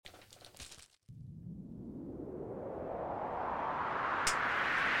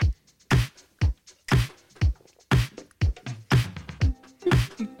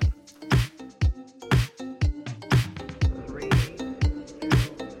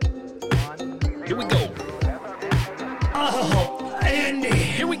Here we go. Oh, Andy,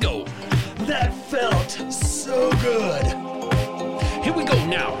 Here we go. that felt so good. Here we go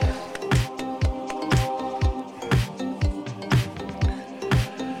now.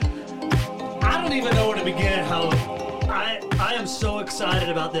 I don't even know where to begin. I am so excited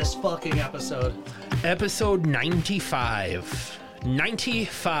about this fucking episode. Episode 95.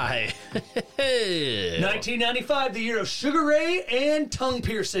 95. 1995, the year of Sugar Ray and tongue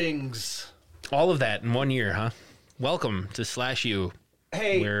piercings. All of that in 1 year, huh? Welcome to Slash U,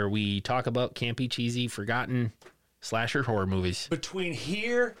 Hey, where we talk about campy, cheesy, forgotten slasher horror movies between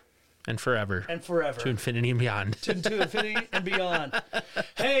here and forever. and forever. To infinity and beyond. to infinity and beyond.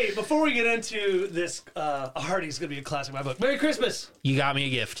 Hey, before we get into this, Hardy's going to be a classic of my book. Merry Christmas. You got me a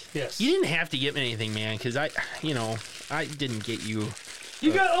gift. Yes. You didn't have to get me anything, man, because I didn't get you.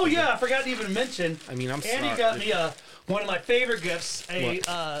 You got, oh yeah, I forgot to even mention. I mean, I'm Andy sorry. got me one of my favorite gifts,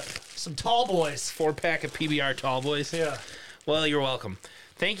 some Tall Boys. 4-pack of PBR Tall Boys. Yeah. Well, you're welcome.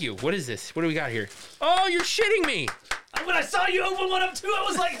 Thank you. What is this? What do we got here? Oh, you're shitting me. When I saw you open one up too, I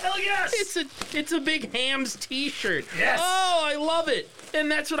was like, hell yes. It's a big Hams T-shirt. Yes. Oh, I love it. And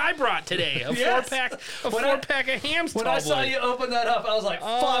that's what I brought today. A Yes. four-pack of Hams When Tall I saw Boys. you open that up, I was like, fuck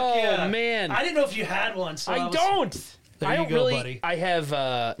Oh, yeah. man. I didn't know if you had one, so I don't. There I you don't go, really. buddy. I have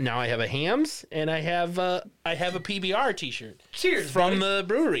now. I have a Hams and I have a PBR T-shirt Cheers, from buddy. the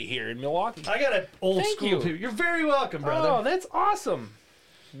brewery here in Milwaukee. I got an old Thank school you. people. You're very welcome, brother. Oh, that's awesome.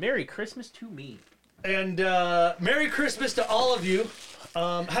 Merry Christmas to me. And Merry Christmas to all of you.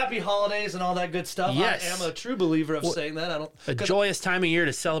 Happy holidays and all that good stuff. Yes. I am a true believer of saying that. I don't. A joyous time of year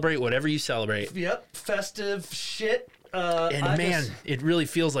to celebrate whatever you celebrate. Yep, festive shit. And I man, just- it really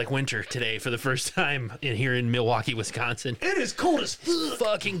feels like winter today for the first time here in Milwaukee, Wisconsin. it is cold as fuck.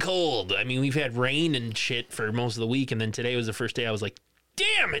 Fucking cold. I mean, we've had rain and shit for most of the week, and then today was the first day I was like,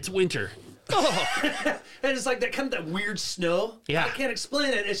 damn, it's winter. And it's like that kind of that weird snow. Yeah. I can't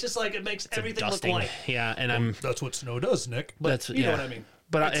explain it. It's just like it makes everything look Dusting. white. Yeah, and I'm That's what snow does, Nick. But that's you yeah. know what I mean.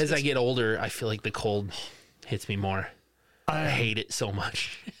 But as I it's- get older, I feel like the cold hits me more. I hate it so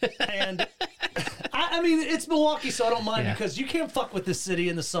much. And I mean, it's Milwaukee, so I don't mind Yeah. because you can't fuck with this city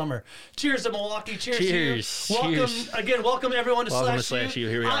in the summer. Cheers to Milwaukee. Cheers. Cheers. To you. Welcome Cheers. again. Welcome everyone to Welcome to Slash Slash U.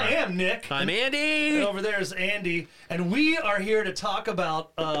 Here we I are. am Nick. I'm And Andy. over there is Andy, and we are here to talk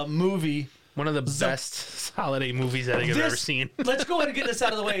about a movie. One of the best holiday movies I think I've ever seen. Let's go ahead and get this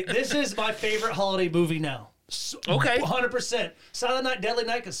out of the way. This is my favorite holiday movie now. Okay. 100%. Silent Night, Deadly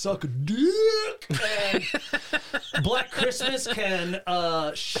Night can suck a dick. And Black Christmas can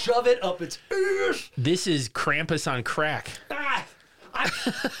shove it up its ears. This is Krampus on crack.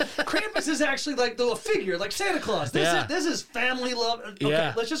 Krampus is actually like a figure, like Santa Claus. Yeah. This is family love. Okay,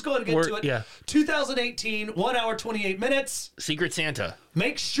 Yeah. let's just go ahead and get to it. Yeah. 2018, 1 hour, 28 minutes. Secret Santa.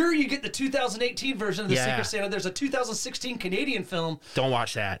 Make sure you get the 2018 version of the Yeah. Secret Santa. There's a 2016 Canadian film. Don't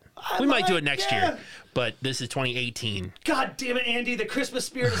watch that. We might do it next yeah. year, but this is 2018. God damn it, Andy! The Christmas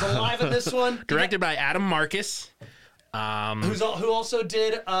spirit is alive in this one. Directed by Adam Marcus. Who also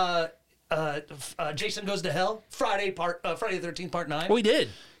did Jason Goes to Hell, Friday the 13th Part 9. We did.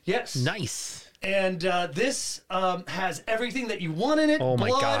 Yes. Nice. And this has everything that you want in it. Oh, my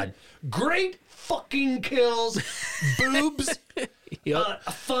Blood, God. Great fucking kills, boobs, Yep.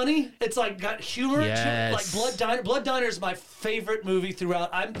 funny. It's like got humor. Yes. Like Blood Diner. Blood Diner is my favorite movie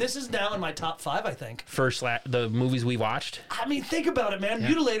throughout. This is now in my top 5, I think. The movies we watched. I mean, think about it, man.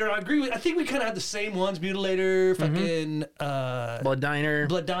 Mutilator, I agree with. I think we kind of had the same ones. Mutilator, fucking Blood Diner.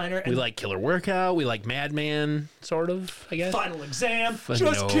 Blood Diner, We and like Killer Workout. We like Madman, sort of, I guess. Final Exam. But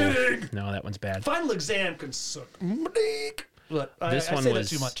Just no. kidding. No, that one's bad. Final Exam can suck my dick. But This I one say was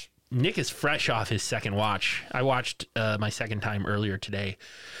that too much. Nick is fresh off his second watch. I watched my second time earlier today.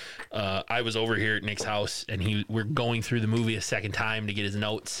 I was over here at Nick's house, and we're going through the movie a second time to get his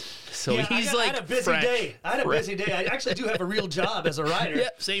notes. So Yeah, he's I had a busy fresh. day. I had a busy day. I actually do have a real job as a writer.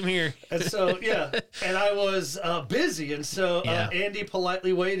 Yep, same here. And so, yeah. And I was busy. And so Yeah. Andy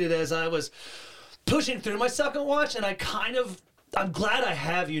politely waited as I was pushing through my second watch. And I'm glad I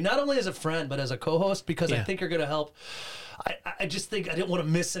have you, not only as a friend, but as a co-host, because I Yeah. think you're going to help. I just think I didn't want to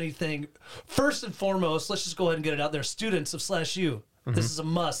miss anything. First and foremost, let's just go ahead and get it out there. Students of Slash U. This is a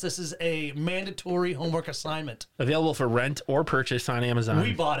must. This is a mandatory homework assignment. Available for rent or purchase on Amazon.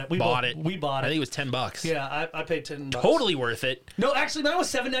 We bought it. We bought it. We bought I it. think it was $10. Yeah, I paid $10. Totally worth it. No, actually, mine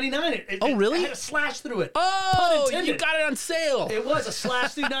was $7.99. Oh, really? I had a slash through it. Oh, Pun you intended. got it on sale. It was a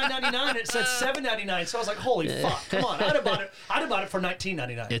slash through $9.99. It said $7.99. So I was like, "Holy fuck! Come on! I'd have bought it. I'd have bought it for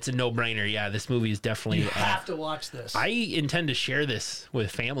 $19.99. It's a no-brainer. Yeah, this movie is definitely. You have to watch this. I intend to share this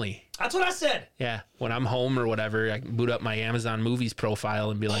with family. That's what I said. Yeah, when I'm home or whatever, I can boot up my Amazon Movies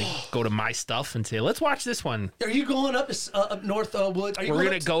profile and be like, go to my stuff and say, let's watch this one. Are you going up up north? Woods? Are you We're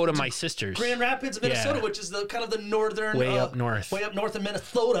going gonna go to my sister's. Grand Rapids, Minnesota, Yeah. which is the kind of the northern, Way up north. way up north of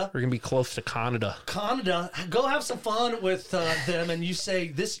Minnesota. We're gonna be close to Canada. Canada, go have some fun with them, and you say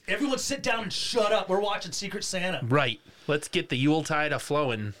this. Everyone, sit down and shut up. We're watching Secret Santa. Right. Let's get the Yuletide a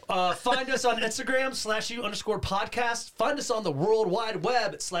flowing. Find us on Instagram /U_podcast. Find us on the World Wide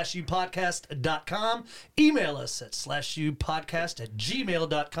Web at /UPodcast.com. Email us at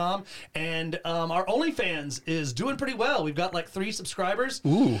 /UPodcast@gmail.com. And our OnlyFans is doing pretty well. We've got like 3 subscribers.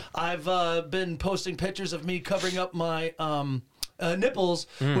 Ooh. I've been posting pictures of me covering up my nipples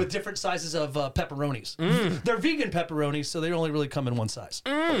with different sizes of pepperonis. They're vegan pepperonis, so they only really come in one size.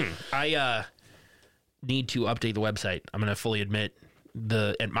 I need to update the website. I'm gonna fully admit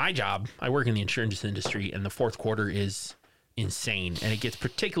at my job, I work in the insurance industry, and the fourth quarter is insane, and it gets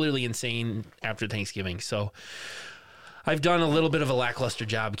particularly insane after Thanksgiving. So I've done a little bit of a lackluster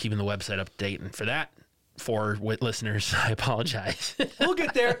job keeping the website up to date, and for that, for listeners, I apologize. We'll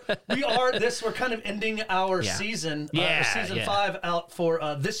get there. We're kind of ending our season. Season 5 out for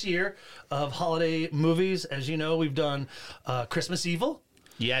this year of holiday movies. As you know, we've done Christmas Evil.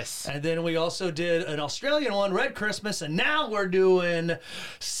 Yes. And then we also did an Australian one, Red Christmas, and now we're doing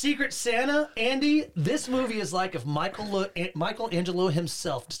Secret Santa. Andy, this movie is like if Michelangelo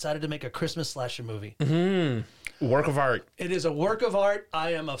himself decided to make a Christmas slasher movie. Work of art. It is a work of art.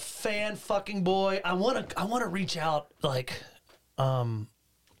 I am a fan fucking boy. I want to reach out like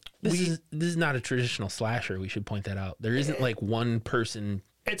This is not a traditional slasher. We should point that out. There isn't like one person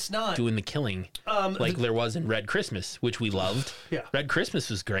it's not doing the killing like there was in Red Christmas, which we loved. Yeah. Red Christmas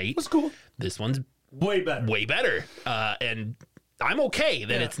was great. It was cool. This one's Way better. way better. And I'm okay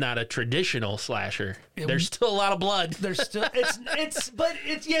that it's not a traditional slasher. There's still a lot of blood. There's still you're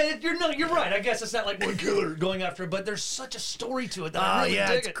right. I guess it's not like one killer going after it, but there's such a story to it that I really dig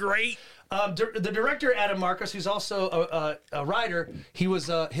it's it. great. The director Adam Marcus, who's also a writer, he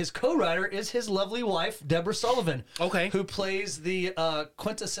was his co-writer is his lovely wife Deborah Sullivan, who plays the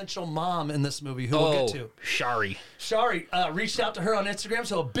quintessential mom in this movie. Who we'll get to. Shari Reached out to her on Instagram,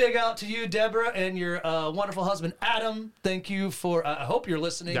 so a big out to you, Deborah, and your wonderful husband Adam. Thank you for. I hope you're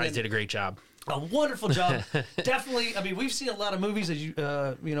listening. You guys did a great job. A wonderful job. Definitely. I mean, we've seen a lot of movies, as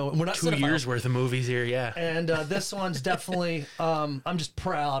we're not 2 years worth of movies here, yeah. And this one's definitely. I'm just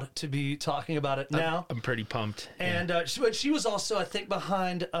proud to be talking about it now. I'm pretty pumped. And she was also, I think,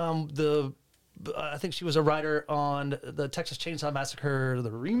 behind I think she was a writer on the Texas Chainsaw Massacre,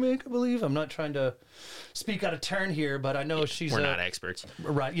 the remake, I believe. I'm not trying to speak out of turn here, but I know she's. We're not experts.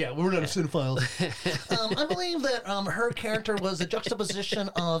 Right, yeah, we're not cinephiles. I believe that her character was a juxtaposition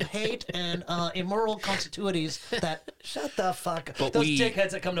of hate and immoral constituities that. Shut the fuck up. But Those dickheads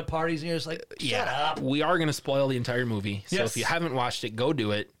that come to parties and you're just like, shut up. We are going to spoil the entire movie. So if you haven't watched it, go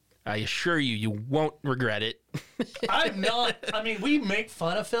do it. I assure you, you won't regret it. I'm not. I mean, we make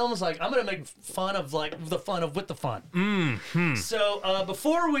fun of films. Like, I'm going to make fun of, like, the fun of with the fun. Mm-hmm. So,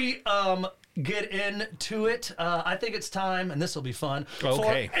 before we get into it, I think it's time, and this will be fun, for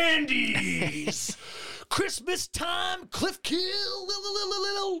Andy's Christmas Time Cliff Kill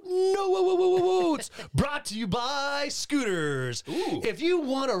Notes, brought to you by Scooters. Ooh. If you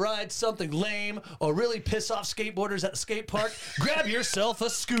want to ride something lame or really piss off skateboarders at the skate park, grab yourself a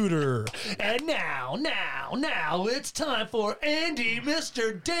scooter. And now, it's time for Andy,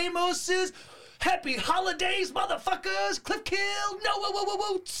 Mr. Damos's Happy Holidays, motherfuckers! Cliff Kill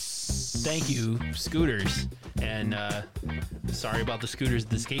Notes. Thank you, Scooters. And sorry about the scooters at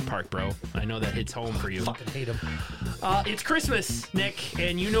the skate park, bro. I know that hits home for you. Fucking hate them. It's Christmas, Nick,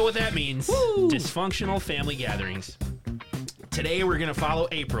 and you know what that means. Woo! Dysfunctional family gatherings. Today, we're going to follow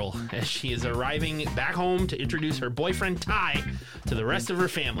April as she is arriving back home to introduce her boyfriend, Ty, to the rest of her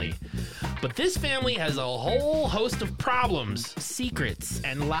family. But this family has a whole host of problems, secrets,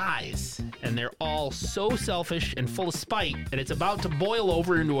 and lies. And they're all so selfish and full of spite that it's about to boil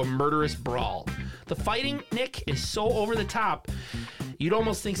over into a murderous brawl. The fighting, Nick, is so over the top, you'd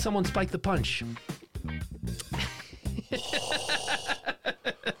almost think someone spiked the punch.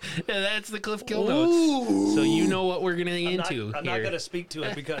 Yeah, that's the Cliff Kill Notes. Ooh. So you know what we're going to get into. I'm not going to speak to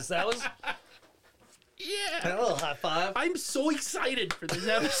it because that was... Yeah. A little high five. I'm so excited for this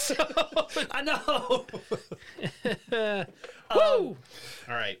episode. I know. Woo!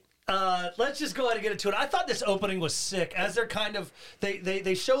 All right. Let's just go ahead and get into it. I thought this opening was sick. As they're kind of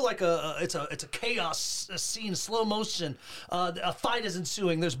they show like it's a chaos scene, slow motion. A fight is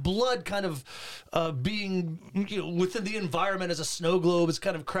ensuing. There's blood kind of being within the environment as a snow globe is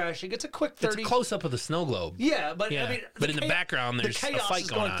kind of crashing. It's a quick 30. It's a close up of the snow globe. Yeah, but I mean, but in the background, there's the chaos a fight is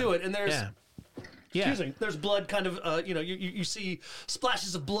going going on. through it, and there's. Yeah. Excuse me. There's blood, kind of. You see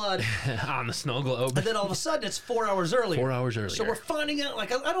splashes of blood, On the snow globe. and then all of a sudden it's 4 hours earlier. 4 hours earlier. So we're finding out.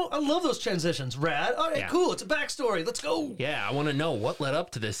 Like I love those transitions. Rad. All right, Yeah. cool. It's a backstory. Let's go. Yeah, I want to know what led up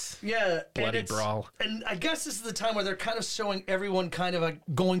to this. Yeah, Bloody and brawl. And I guess this is the time where they're kind of showing everyone kind of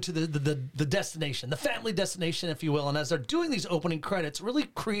going to the destination, the family destination, if you will. And as they're doing these opening credits, really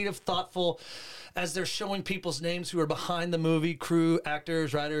creative, thoughtful, as they're showing people's names who are behind the movie, crew,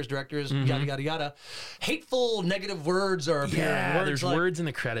 actors, writers, directors, yada, yada, yada. Hateful, negative words are appearing. Yeah, there's like, words in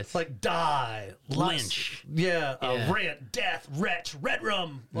the credits. like die, Lynch. yeah, Yeah. rant, death, wretch, red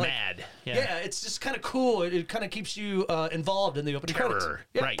rum. Like, Mad. yeah. It's just kind of cool. It kind of keeps you involved in the opening credits. Terror.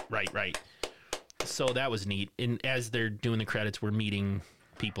 Yeah. Right. So that was neat. And as they're doing the credits, we're meeting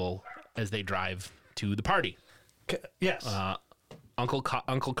people as they drive to the party. Yes. Uncle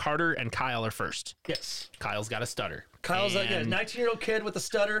Carter and Kyle are first. Yes. Kyle's got a stutter. Kyle's a and 19-year-old kid with a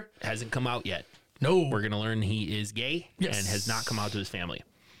stutter. hasn't come out yet. No. We're going to learn he is gay Yes. and has not come out to his family.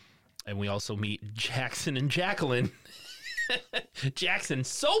 And we also meet Jackson and Jacqueline. Jackson,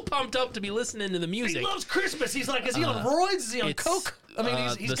 so pumped up to be listening to the music. He loves Christmas. He's like, is he on roids? Is he on It's, coke? I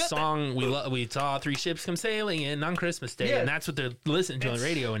mean, he's the got song we saw 3 ships come sailing in on Christmas Day, Yeah. and that's what they're listening to on the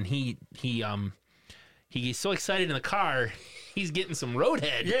radio. And he's so excited in the car, he's getting some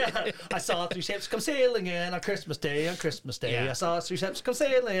roadhead. Yeah, I saw 3 ships come sailing in on Christmas Day. On Christmas Day, Yeah. I saw 3 ships come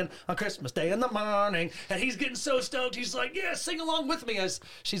sailing on Christmas Day in the morning, and he's getting so stoked. He's like, "Yeah, sing along with me." As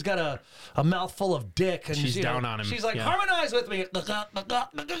she's got a mouthful of dick, and She's down on him. She's like, Yeah. "Harmonize with me."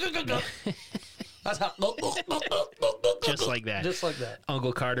 That's how. Just like that. Just like that.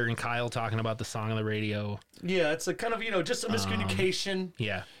 Uncle Carter and Kyle talking about the song on the radio. Yeah, it's a kind of just a miscommunication.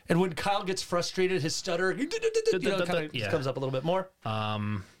 Yeah. And when Kyle gets frustrated, his stutter, kind of Yeah. comes up a little bit more.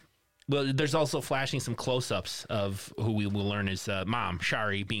 Well, there's also flashing some close-ups of who we will learn is Mom,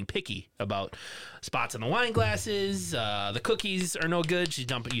 Shari, being picky about spots on the wine glasses. The cookies are no good.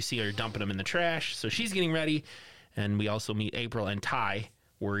 You see her dumping them in the trash. So she's getting ready. And we also meet April and Ty,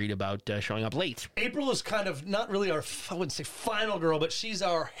 worried about showing up late. April is kind of not really our, I wouldn't say final girl, but she's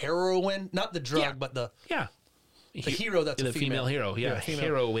our heroine. Not the drug, Yeah. but the The hero that's the a female. hero. Yeah, female.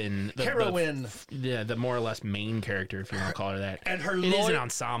 heroine. Heroine. The more or less main character, if you want to call her that. And her It is an lawyer-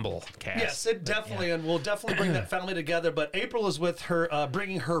 ensemble cast. Yes, it definitely, and we'll definitely bring that family together. But April is with her,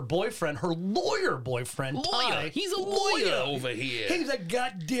 bringing her boyfriend, her lawyer boyfriend, Lawyer. Ty. He's a lawyer over here. He's a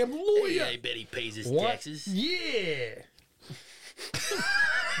goddamn lawyer. Yeah, I bet he pays his What? taxes. Yeah.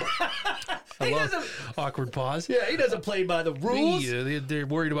 I He love doesn't. awkward pause. Yeah, he doesn't play by the rules. Yeah, they're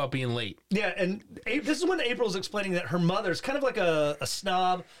worried about being late. Yeah, and this is when April's explaining that her mother's kind of like a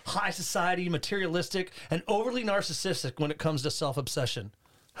snob, high society, materialistic, and overly narcissistic when it comes to self-obsession.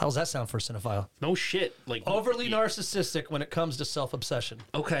 How's that sound for a cinephile? No shit. Like Overly narcissistic when it comes to self-obsession.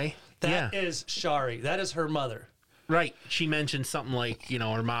 Okay. That yeah. is Shari. That is her mother. Right. She mentioned something like,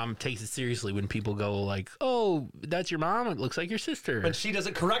 her mom takes it seriously when people go like, "Oh, that's your mom? It looks like your sister." And she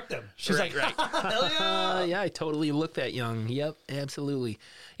doesn't correct them. She's Right, like, right. hell yeah. Yeah, I totally look that young. Yep, absolutely.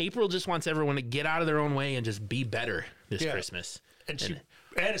 April just wants everyone to get out of their own way and just be better this Yeah. Christmas. And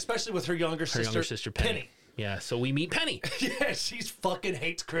especially with her younger sister, Penny. Yeah, so we meet Penny, Yeah, she's fucking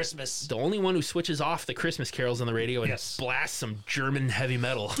hates Christmas. the only one who switches off the Christmas carols on the radio and Yes. blasts some German heavy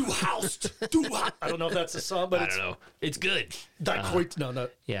metal. Du Hast, du Hast. I don't know if that's a song, but I it's don't know. It's good. Die Kreuz. No.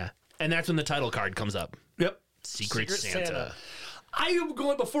 Yeah. And that's when the title card comes up. Yep. Secret Santa. I am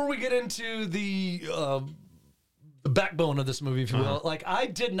going, before we get into the backbone of this movie, if you will, like, I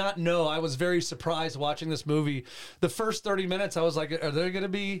did not know. I was very surprised watching this movie. The first 30 minutes, I was like, are there going to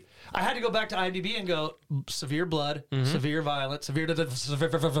be... I had to go back to IMDb and go, severe blood, severe violence, severe... Because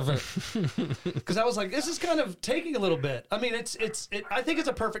I was like, this is kind of taking a little bit. I mean, I think it's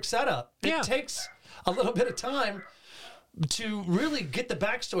a perfect setup. Yeah. It takes a little bit of time to really get the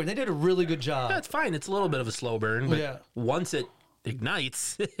backstory. They did a really good job. That's fine. It's a little bit of a slow burn, but Yeah. once it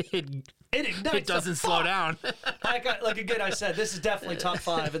ignites, It ignites. it doesn't the slow fuck. down. Like again, I said this is definitely top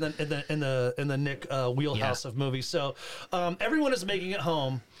 5 in the Nick wheelhouse of movies. So everyone is making it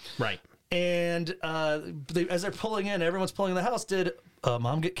home, Right. and as they're pulling in, everyone's pulling in the house. Did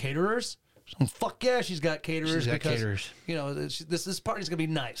Mom get caterers? Fuck yeah, she's got caterers. She's got because, caterers. This party's gonna be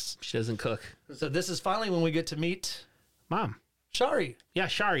nice. She doesn't cook. So this is finally when we get to meet Mom. Shari. Yeah,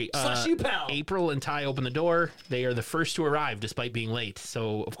 Shari. Slash you, pal. April and Ty open the door. They are the first to arrive despite being late.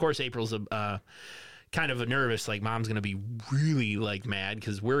 So, of course, April's kind of nervous. Like, Mom's going to be really, like, mad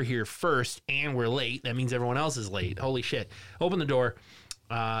because we're here first and we're late. That means everyone else is late. Holy shit. Open the door.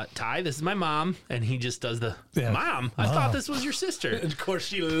 Ty, this is my mom. And he just does the, Mom, I thought this was your sister. And of course,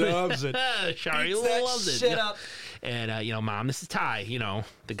 she loves it. Shari Eats that loves it. shit up. And, Mom, this is Ty,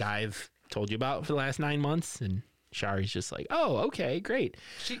 the guy I've told you about for the last 9 months. And Shari's just like, oh, okay, great.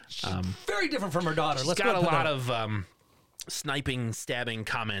 She's very different from her daughter. She's got a lot of sniping, stabbing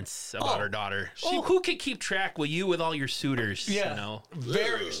comments about her daughter. Who can keep track with you with all your suitors? Yeah,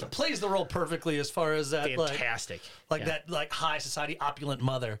 very. She plays the role perfectly as far as that. Fantastic. That high society opulent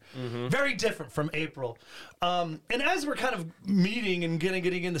mother. Very different from April. And as we're kind of meeting and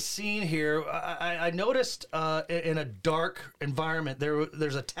getting in the scene here, I noticed in a dark environment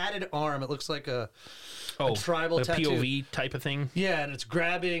there's a tatted arm. It looks like a tribal tattoo. POV type of thing. Yeah, and it's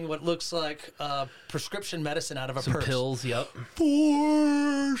grabbing what looks like prescription medicine out of a purse. Pills. Yep.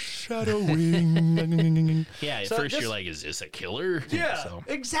 Foreshadowing. Yeah. At first you're like, is this a killer? Yeah.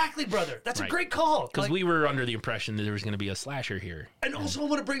 Exactly, brother. That's a great call. Because we were under the impression that there was going to be a slasher here. And also, I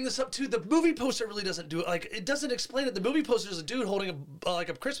want to bring this up too. The movie poster really doesn't do it. Like, it doesn't explain it. The movie poster is a dude holding a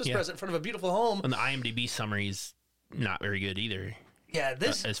Christmas present in front of a beautiful home. And the IMDb summary is not very good either. Yeah,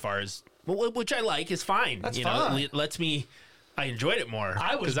 this as far as which I like is fine. That's fine. It lets me. I enjoyed it more.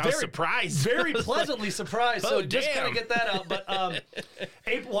 I was surprised, very pleasantly surprised. So just damn. kind of get that out. But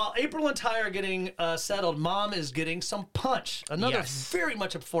while April and Ty are getting settled, Mom is getting some punch. Another very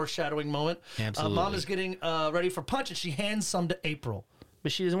much a foreshadowing moment. Absolutely. Mom is getting ready for punch, and she hands some to April.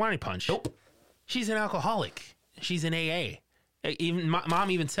 But she doesn't want any punch. Nope. She's an alcoholic. She's an AA. Even Mom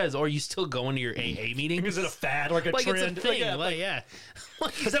even says, "Are you still going to your AA meetings? Is it a fad, like a trend? It's a thing. Yeah.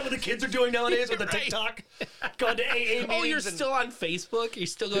 Is that what the kids are doing nowadays with the TikTok? Going to AA meetings? Oh, you're still on Facebook? You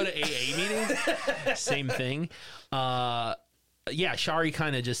still go to AA meetings? Same thing. Yeah, Shari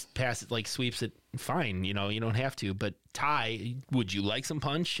kind of just sweeps it. Fine, you don't have to. But Ty, would you like some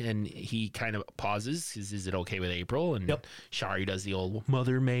punch? And he kind of pauses. Is it okay with April? And Shari does the old,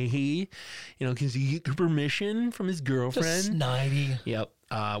 mother may he? Because he get permission from his girlfriend. Just snidey. Yep.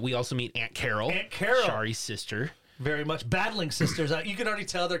 We also meet Aunt Carol. Aunt Carol. Shari's sister. Very much battling sisters. You can already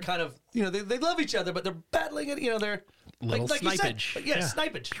tell they're kind of, they love each other, but they're battling it. They're little like snipage. You said.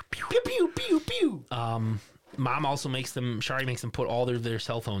 Snipage. Pew, pew, pew, pew. Mom also Shari makes them put all their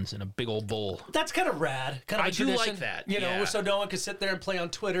cell phones in a big old bowl. That's kind of rad. Kind of I a do tradition, like that. So no one can sit there and play on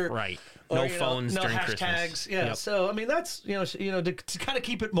Twitter. Right. Or, no phones no during hashtags. Christmas. Yeah. Yep. So I mean that's to kind of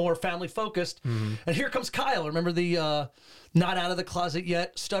keep it more family focused. And here comes Kyle. Remember the not out of the closet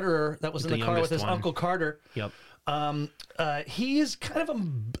yet stutterer that was in the car with his Uncle Carter. Yep. He is kind of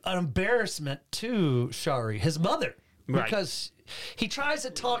an embarrassment to Shari, his mother, because he tries to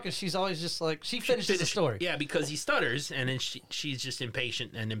talk and she's always just like, she finishes the story. Yeah, because he stutters and then she's just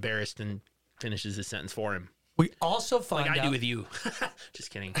impatient and embarrassed and finishes the sentence for him. We also find out... I do with you.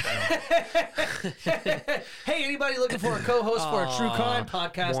 Just kidding. Hey, anybody looking for a co-host for a true crime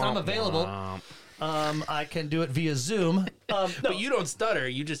podcast, I'm available. I can do it via Zoom. No. But you don't stutter.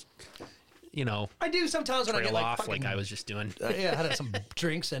 You just... I do sometimes when I get off fucking, like I was just doing. I had some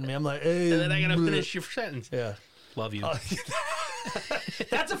drinks in me. I'm like, hey, and then I gotta finish your sentence. Yeah, love you.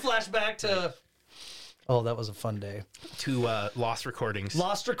 That's a flashback to. Oh, that was a fun day. To lost recordings.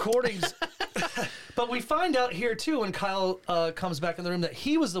 Lost recordings. But we find out here too when Kyle comes back in the room that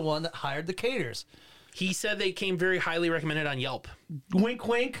he was the one that hired the caterers. He said they came very highly recommended on Yelp. Wink,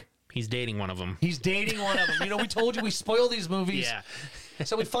 wink. He's dating one of them. He's dating one of them. We told you we spoil these movies. Yeah.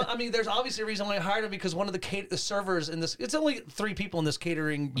 So there's obviously a reason why I hired him because one of the servers in this, it's only 3 people in this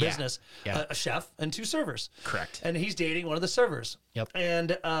catering business, a chef and 2 servers. Correct. And he's dating one of the servers. Yep.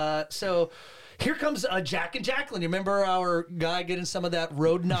 And so here comes Jack and Jacqueline. You remember our guy getting some of that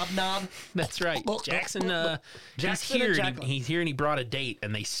road knob? That's right. Jackson, he's here and he brought a date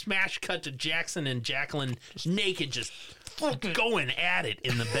and they smash cut to Jackson and Jacqueline naked, just going at it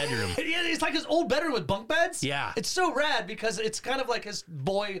in the bedroom. Yeah, it's like his old bedroom with bunk beds. Yeah. It's so rad because it's kind of like his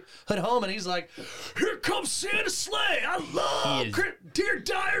boyhood home, and he's like, here comes Santa's sleigh. I love Dear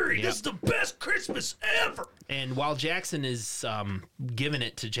Diary. Yep. This is the best Christmas ever. And while Jackson is giving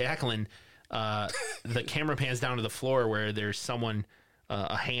it to Jacqueline, the camera pans down to the floor where there's someone,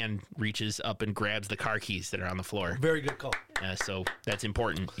 a hand reaches up and grabs the car keys that are on the floor. Very good call. So that's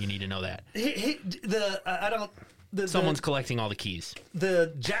important. You need to know that. Someone's collecting all the keys.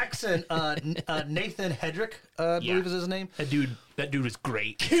 The Jackson, Nathan Hedrick, I believe is his name. That dude was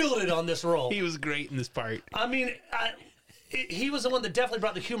great. Killed it on this role. He was great in this part. I mean, he was the one that definitely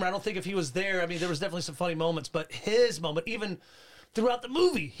brought the humor. I don't think if he was there, I mean, there was definitely some funny moments, but his moment, even throughout the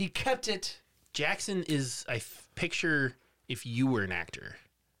movie, he kept it. Jackson is, picture if you were an actor,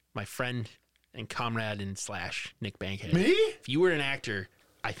 my friend and comrade and / Nick Bankhead. Me? If you were an actor,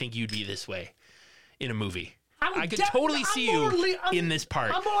 I think you'd be this way in a movie. I could totally see you in this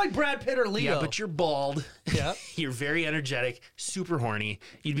part. I'm more like Brad Pitt or Leo. Yeah, but you're bald. Yeah. You're very energetic, super horny.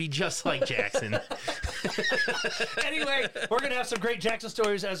 You'd be just like Jackson. Anyway, we're going to have some great Jackson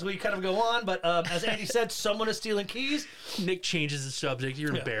stories as we kind of go on. But as Andy said, someone is stealing keys. Nick changes the subject.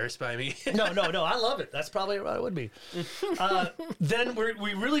 You're embarrassed by me. No. I love it. That's probably what it would be. Then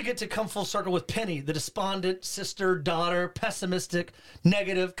we really get to come full circle with Penny, the despondent sister, daughter, pessimistic,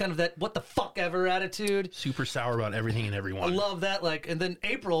 negative, kind of that what the fuck ever attitude. Super sour about everything and everyone. I love that. And then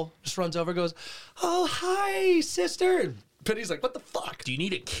April just runs over and goes, "Oh, hi, sister." And Penny's like, "What the fuck? Do you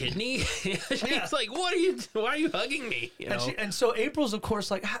need a kidney?" She's like, why are you hugging me? You know? And so April's, of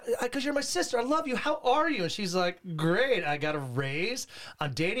course, like, "Because you're my sister. I love you. How are you?" And she's like, "Great. I got a raise.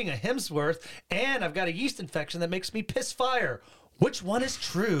 I'm dating a Hemsworth. And I've got a yeast infection that makes me piss fire. Which one is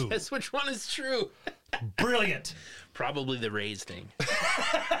true?" Guess which one is true? Brilliant. Probably the raise thing.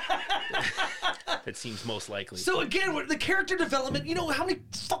 It seems most likely. So again, the character development, you know how many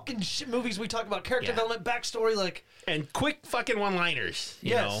fucking shit movies we talk about character development, backstory, and quick fucking one-liners.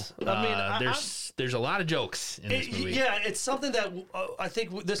 You know? I mean, there's a lot of jokes in this movie. Yeah, it's something that I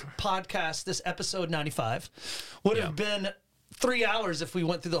think this podcast, this episode 95, would have been 3 hours if we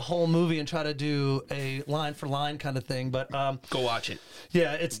went through the whole movie and try to do a line for line kind of thing. But go watch it.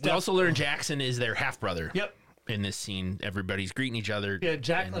 Yeah, we also learned Jackson is their half brother. Yep. In this scene, everybody's greeting each other. Yeah,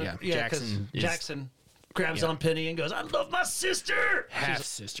 Jackson grabs on Penny and goes, "I love my sister." Half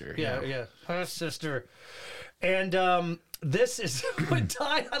sister. Yeah, half sister. And this is when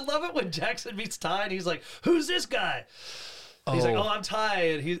Ty. I love it when Jackson meets Ty and he's like, "Who's this guy?" He's like, "Oh, I'm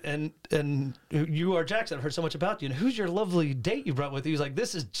Ty, and you are Jackson. I've heard so much about you. And who's your lovely date you brought with you?" He's like,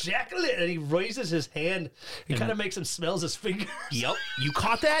 "This is Jacqueline." And he raises his hand. He kind of makes him smells his fingers. Yep, you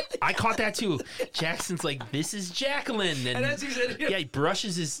caught that? I caught that too. Jackson's like, "This is Jacqueline," and as he's in here, he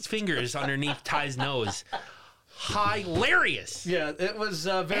brushes his fingers underneath Ty's nose. Hilarious. Yeah, it was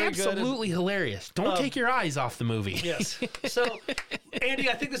very good. Absolutely hilarious. Don't take your eyes off the movie. Yes. So, Andy,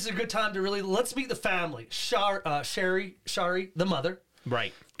 I think this is a good time to let's meet the family. Shari, the mother.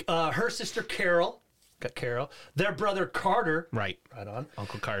 Right. Her sister, Carol. Got Carol. Their brother, Carter. Right. Right on.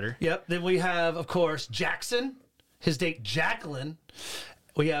 Uncle Carter. Yep. Then we have, of course, Jackson. His date, Jacqueline.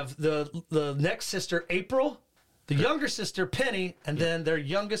 We have the next sister, April. The younger sister, Penny. And then the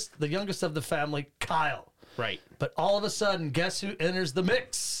youngest of the family, Kyle. Right. But all of a sudden, guess who enters the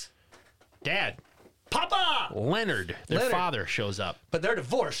mix? Dad. Papa! Leonard. Their father shows up. But they're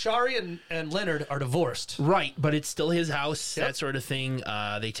divorced. Shari and Leonard are divorced. Right, but it's still his house, that sort of thing.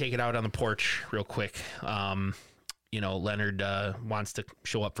 They take it out on the porch real quick. Leonard wants to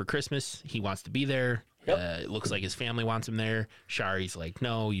show up for Christmas. He wants to be there. Yep. It looks like his family wants him there. Shari's like,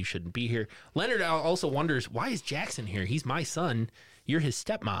 "No, you shouldn't be here." Leonard also wonders, why is Jackson here? He's my son. You're his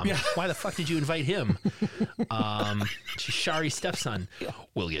stepmom. Yeah. Why the fuck did you invite him? She's Shari's stepson. Yeah.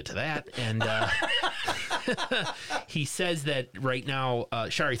 We'll get to that. And he says that right now,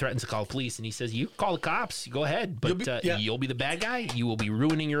 Shari threatens to call the police, and he says, "You call the cops. Go ahead. But you'll be the bad guy. You will be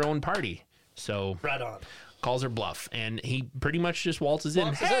ruining your own party." So right on. Calls her bluff, and he pretty much just waltzes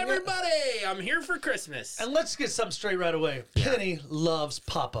in. "Hey, everybody, I'm here for Christmas." And let's get something straight right away. Penny loves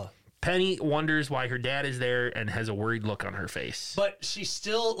Papa. Penny wonders why her dad is there and has a worried look on her face. But she's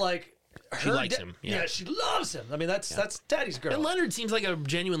still like... She likes him. Yeah, she loves him. I mean, that's Daddy's girl. And Leonard seems like a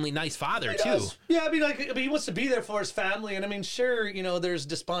genuinely nice father, too. Yeah, I mean, he wants to be there for his family. And I mean, sure, there's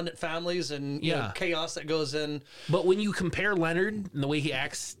despondent families and chaos that goes in. But when you compare Leonard and the way he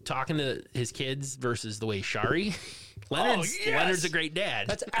acts talking to his kids versus the way Shari... Leonard's a great dad.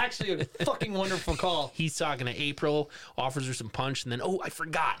 That's actually a fucking wonderful call. He's talking to April, offers her some punch, and then, "Oh, I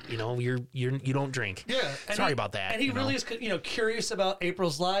forgot. You don't drink. Yeah, Sorry about that." And he really is, curious about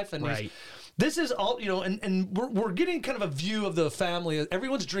April's life, and this is all, and we're getting kind of a view of the family.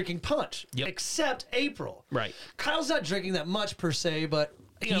 Everyone's drinking punch, except April. Right. Kyle's not drinking that much per se, but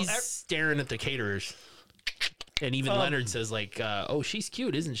he's staring at the caterers. And even Leonard says, like, "Oh, she's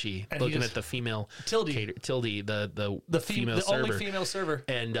cute, isn't she?" Looking at the female Tildy, the female server, only female server.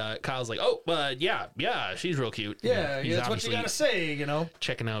 And Kyle's like, "Oh, yeah, she's real cute." Yeah, that's what you gotta say,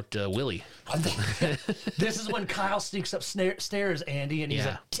 Checking out Willie. This is when Kyle sneaks up stairs, Andy, and he's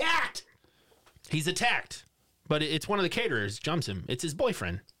attacked. He's attacked But it's one of the caterers jumps him. It's his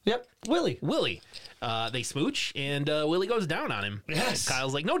boyfriend, Yep, Willie. Willie. They smooch, and Willie goes down on him. Yes. And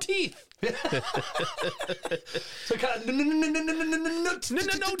Kyle's like, no teeth. So Kyle, no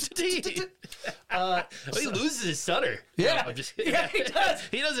No teeth. He loses his stutter. Yeah. No, I'm just, Yeah, he does.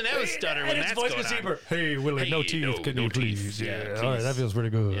 He doesn't have a stutter when And his that's voice going was on. deeper. Hey, Willie, no Hey, teeth. no- Can no you teeth. please? Yeah, All right, please. that feels pretty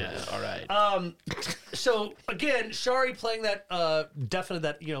good. Yeah, all right. So again, Shari playing that definitely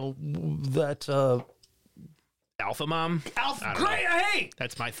that that Alpha Mom. Alpha. I don't Great. know. Hey.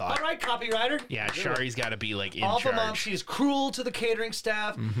 That's my thought. All right, copywriter. Yeah, Shari's got to be like in Alpha charge. Mom. She's cruel to the catering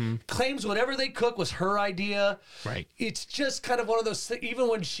staff. Claims whatever they cook was her idea. Right. It's just kind of one of those things. Even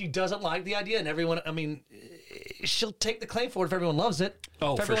when she doesn't like the idea, and everyone, I mean, she'll take the claim for it if everyone loves it.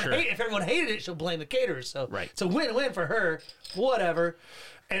 Oh, if for everyone sure. if everyone hated it, she'll blame the caterers. So Right. it's a win-win for her. Whatever.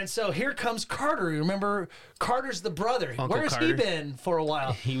 And so here comes Carter. You remember Carter's the brother. Uncle Where's he Carter. been for a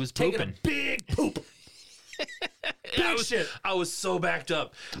while? He was taking pooping. a big poop. Big shit. I was so backed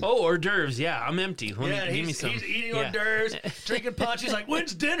up. Oh, hors d'oeuvres. Yeah, I'm empty. Let Yeah, me give me some. he's eating Yeah. hors d'oeuvres, drinking punch. He's like,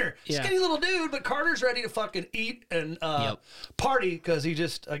 "When's dinner?" Yeah. Skinny little dude, but Carter's ready to fucking eat and Yep. party because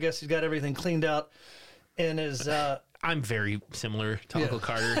I guess he's got everything cleaned out in his. I'm very similar to Uncle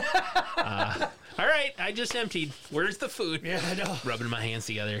Carter. All right, I just emptied. Where's the food? Yeah, I know. Rubbing my hands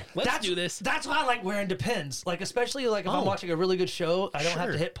together. Let's do this. That's why I like wearing Depends. Like especially like if I'm Oh. watching a really good show, I don't have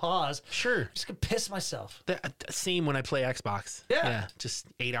Sure. to hit pause. Sure. I'm just gonna piss myself. Same when I play Xbox. Yeah. Just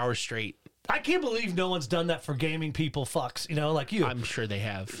 8 hours straight. I can't believe no one's done that for gaming people. Fucks, like you. I'm sure they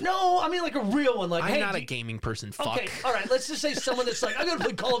have. No, I mean like a real one. Like, I'm hey, not a do- gaming person. Fuck. Okay, all right. Let's just say someone that's like, I'm gonna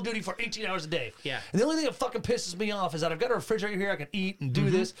play Call of Duty for 18 hours a day. Yeah. And the only thing that fucking pisses me off is that I've got a refrigerator here. I can eat and do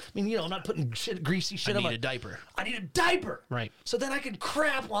this. I mean, I'm not putting greasy shit I on need my. a diaper. I need a diaper. Right. So then I can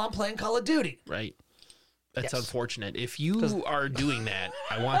crap while I'm playing Call of Duty. Right. That's Yes. unfortunate. If you are doing that,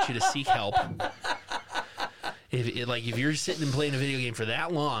 I want you to seek help. If you're sitting and playing a video game for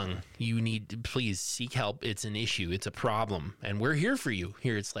that long, you need to please seek help. It's an issue. It's a problem, and we're here for you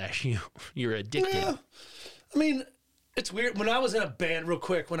here at Slash U. You're addicted. Yeah. I mean, it's weird. When I was in a band, real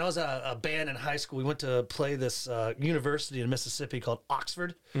quick, when I was a band in high school, we went to play this university in Mississippi called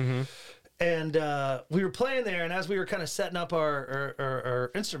Oxford. And we were playing there, and as we were kind of setting up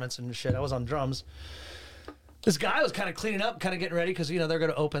our instruments and shit, I was on drums. This guy was kind of cleaning up, kind of getting ready because they're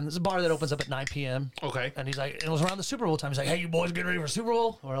going to open. This is a bar that opens up at 9 p.m. Okay. And he's like, and it was around the Super Bowl time. He's like, "Hey, you boys getting ready for Super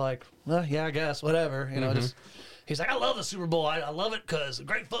Bowl?" We're like, "Well, yeah, I guess, whatever." Just. He's like, "I love the Super Bowl. I love it because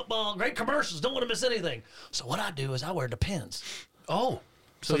great football, great commercials. Don't want to miss anything." So what I do is I wear Depends. Oh,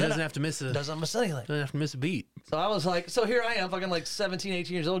 so he then doesn't have to miss a Doesn't miss anything. doesn't have to miss a beat. So I was like, so here I am, fucking like 17,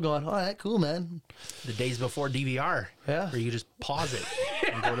 18 years old, going, "All right, cool, man." The days before DVR, Yeah. where you just pause it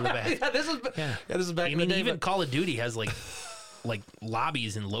and go to the back. Yeah, this is this is back I in mean, the day. even but- Call of Duty has like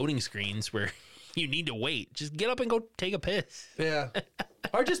lobbies and loading screens where you need to wait. Just get up and go take a piss. yeah,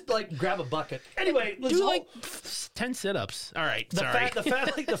 or just like grab a bucket. Anyway, let's Do hold- like 10 sit-ups. All right, sorry.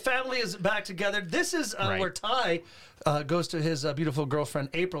 The family is back together. This is Right. where Ty goes to his beautiful girlfriend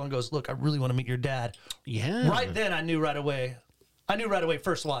April and goes, "Look, I really want to meet your dad." Yeah. Right then, I knew right away.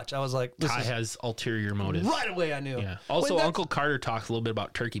 First watch. I was like, "This Ty is has ulterior motives. right away." I knew. Yeah. Also, When that- Uncle Carter talks a little bit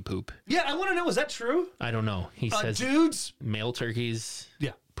about turkey poop. Yeah, I want to know. Is that true? I don't know. He says Dudes. male turkeys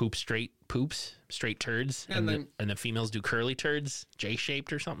Yeah. poop straight turds, And then- and the females do curly turds,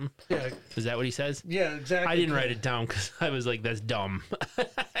 J-shaped or something. Yeah. Is that what he says? Yeah. Exactly. I didn't write it down because I was like, that's dumb.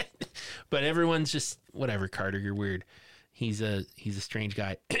 But everyone's just whatever. Carter, you're weird. He's a strange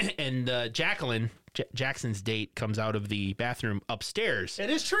guy. And Jacqueline, Jackson's date, comes out of the bathroom upstairs. It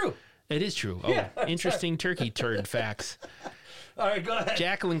is true. It is true. Oh, Yeah. interesting turkey turd facts. All right, go ahead.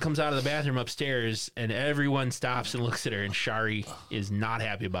 Jacqueline comes out of the bathroom upstairs, and everyone stops and looks at her, and Shari is not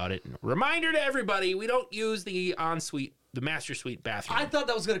happy about it. Reminder to everybody, we don't use the ensuite, the master suite bathroom. I thought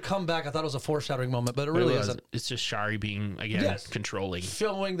that was going to come back. I thought it was a foreshadowing moment, but it really isn't. It's just Shari being, again, Yes. controlling.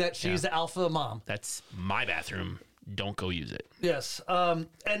 Showing that she's the alpha mom. That's my bathroom. Don't go use it. Yes. And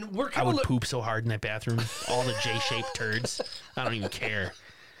we're I kind would of poop so hard in that bathroom. All the J-shaped turds. I don't even care.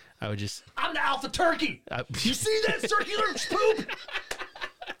 I would just... I'm the alpha turkey. You see that circular poop?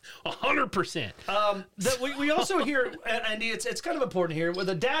 100%. That we also hear, Andy, it's kind of important here, where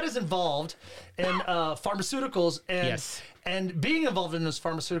the dad is involved in pharmaceuticals and Yes. and being involved in those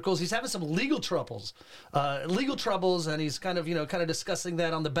pharmaceuticals, he's having some legal troubles, and he's kind of discussing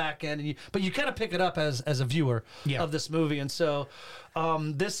that on the back end. But you kind of pick it up as a viewer Yeah. of this movie, and so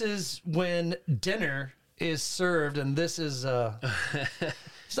this is when dinner is served, and this is.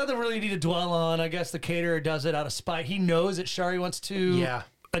 It's nothing really you need to dwell on. I guess the caterer does it out of spite. He knows that Shari wants to Yeah.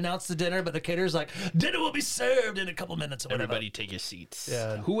 announce the dinner, but the caterer's like, dinner will be served in a couple minutes or whatever. Everybody take your seats.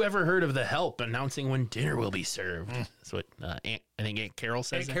 Yeah. Who ever heard of The Help announcing when dinner will be served? That's what I think Aunt Carol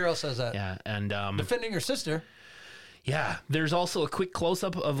says. Aunt Carol says that. Yeah, and Defending her sister. yeah, there's also a quick close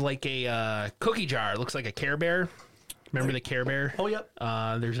up of like a cookie jar. It looks like a Care Bear. Remember the Care Bear? Oh, yep.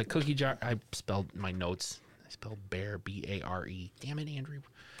 There's a cookie jar. I spelled my notes. I spelled bear, B-A-R-E. Damn it, Andrew.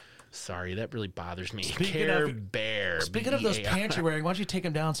 Sorry, that really bothers me. Care Bear. Speaking of those pants you're wearing, why don't you take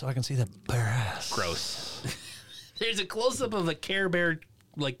them down so I can see the bare ass? Gross. There's a close up of a Care Bear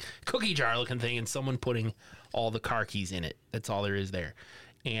like cookie jar looking thing and someone putting all the car keys in it. That's all there is there.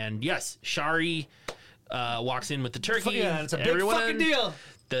 And yes, Shari walks in with the turkey. Yeah, it's a big fucking deal.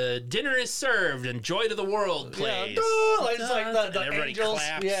 The dinner is served and Joy to the World plays. Yeah, it's like the everybody angels.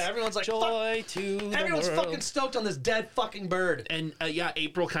 claps. Yeah, everyone's like, Joy to the everyone's world. fucking stoked on this dead fucking bird. And yeah,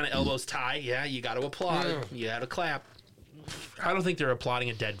 April kind of elbows Ty. Yeah, you got to applaud. You got to clap. I don't think they're applauding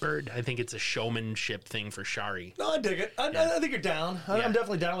a dead bird. I think it's a showmanship thing for Shari. No, I dig it. I think you're down. Yeah. I'm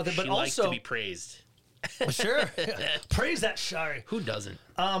definitely down with it. But She likes also, to be praised. sure, praise that Shari. Who doesn't?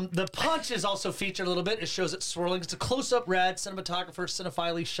 The punch is also featured a little bit. It shows it swirling. It's a close-up, rad cinematographer,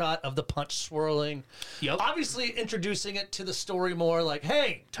 cinephile shot of the punch swirling. Yep. Obviously, introducing it to the story more. Like,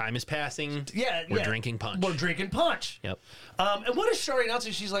 hey, Time is passing. we're drinking punch. We're drinking punch. Yep. And what is Shari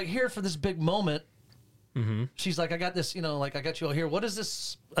announcing? She's like, here for this big moment. Mm-hmm. She's like, I got this, like I got you all here. What is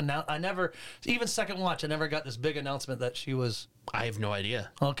this? I never, even second watch, I never got this big announcement that she was. I have no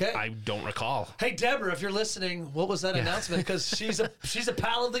idea. Okay. I don't recall. Hey, Deborah, if you're listening, what was that announcement? Because she's a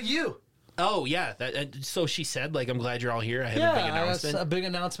pal of the U. Oh yeah. So she said, like, I'm glad you're all here. I have a big that's announcement. a big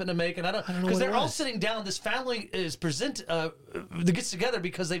announcement to make, and I don't know because what they're it all was. sitting down. This family is that gets together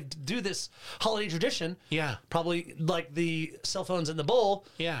because they do this holiday tradition. Yeah. Probably like the cell phones in the bowl.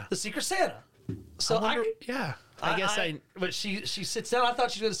 Yeah. The Secret Santa. So yeah. I guess I. But she sits down. I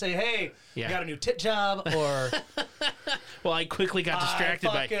thought she was going to say, "Hey, Yeah. you got a new tit job," or Well, I quickly got distracted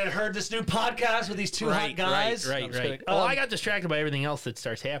I fucking heard this new podcast with these two hot guys. No, I'm Right. just kidding. Well, I got distracted by everything else that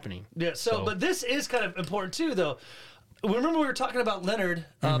starts happening. Yeah. So, but this is kind of important too, though. Remember we were talking about Leonard,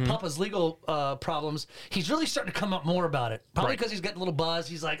 Papa's legal problems. He's really starting to come up more about it. Probably Right. because he's getting a little buzz.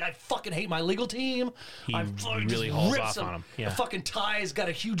 He's like, I fucking hate my legal team. He I fucking really just hauls rips off on him. Yeah. The fucking Ty's got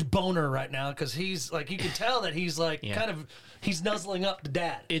a huge boner right now because he's like, you can tell that he's like he's nuzzling up to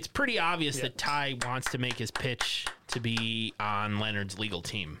dad. It's pretty obvious that Ty wants to make his pitch to be on Leonard's legal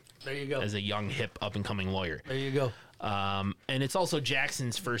team There you go. as a young, hip, up-and-coming lawyer. There you go. And it's also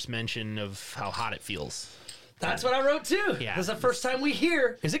Jackson's first mention of how hot it feels. That's what I wrote too. Yeah. This is the first time we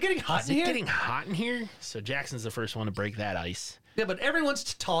hear. Is it getting hot Is in it here? getting hot in here? So Jackson's the first one to break that ice. Yeah, but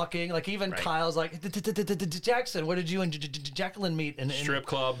everyone's talking. Like even Kyle's like, Jackson, where did you and Jacqueline meet? And Strip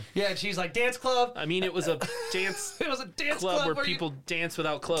club. Yeah, and she's like, dance club. I mean, it was a dance It was a dance club where you- people dance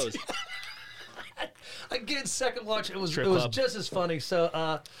without clothes. Again, second watch, it was Strip it was club. just as funny.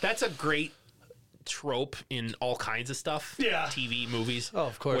 So, That's a great trope in all kinds of stuff. Yeah. TV, movies. Oh,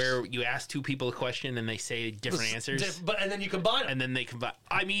 of course. Where you ask two people a question and they say different answers. and then you combine them. And then they combine.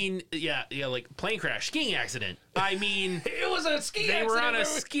 I mean, yeah, like plane crash, skiing accident. I mean, It was a ski. they were on a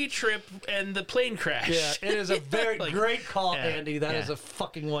accident. ski trip and the plane crashed. Yeah, it is a very Like, great call, yeah, Andy. That is yeah. a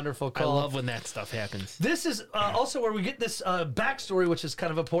fucking wonderful I call. love when that stuff happens. This is also where we get this backstory, which is kind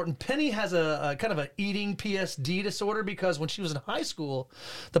of important. Penny has a kind of an eating PSD disorder because when she was in high school,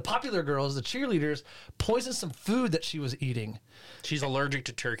 the popular girls, the cheerleaders, poisoned some food that she was eating. She's allergic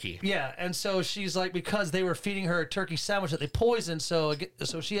to turkey. Yeah, and so she's like, because they were feeding her a turkey sandwich that they poisoned, so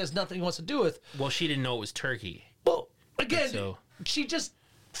she has nothing she wants to do with. Well, she didn't know it was turkey. Well, again, So- she just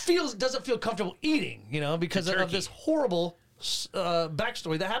doesn't feel comfortable eating, because of turkey. this horrible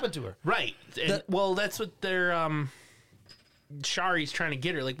backstory that happened to her. Right. And, well, that's what they're Shari's trying to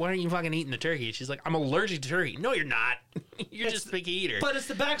get her. Like, why aren't you fucking eating the turkey? And she's like, I'm allergic to turkey. No, you're not. You're just a picky eater. But it's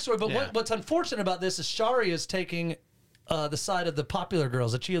the backstory. But Yeah. what's unfortunate about this is Shari is taking the side of the popular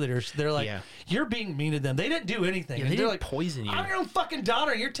girls, the cheerleaders. They're like, Yeah. you're being mean to them. They didn't do anything. Yeah, And they they're didn't like, poison you. I'm your own fucking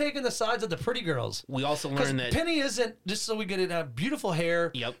daughter. And you're taking the sides of the pretty girls. We also Because learned that Penny isn't, just so we get it, beautiful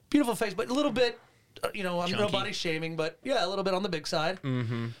hair, Yep. beautiful face, but a little bit, I'm no Chunky. body shaming, but yeah, a little bit on the big side.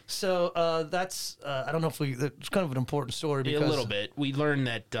 Mm-hmm. So that's, I don't know if it's kind of an important story because a little bit. We learned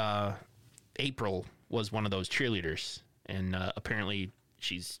that April was one of those cheerleaders, and apparently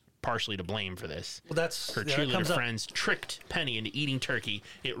she's partially to blame for this. Well, that's Her that cheerleader comes up. friends tricked Penny into eating turkey.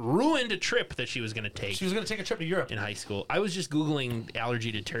 It ruined a trip that she was going to take She was going to take a trip to Europe. in high school. I was just Googling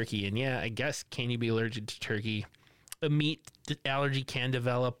allergy to turkey, and yeah, I guess can you be allergic to turkey? A meat allergy can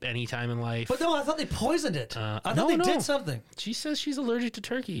develop anytime in life. But no, I thought they poisoned it. I thought no, they no. did something. She says she's allergic to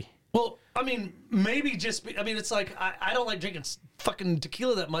turkey. Well, I mean, maybe it's like I don't like drinking fucking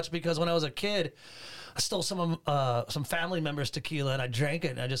tequila that much because when I was a kid, I stole some family members' tequila and I drank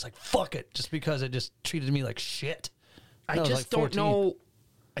it and I just like fuck it just because it just treated me like shit. I just don't know.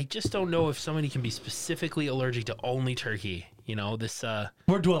 I just don't know if somebody can be specifically allergic to only turkey. You know, this.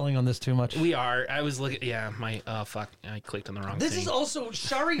 We're dwelling on this too much. We are. I was looking. Yeah, fuck. I clicked on the wrong thing. This is also,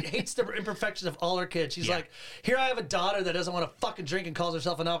 Shari hates the imperfections of all her kids. She's like, here I have a daughter that doesn't want to fucking drink and calls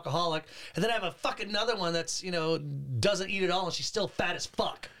herself an alcoholic. And then I have a fucking another one that's, doesn't eat at all and she's still fat as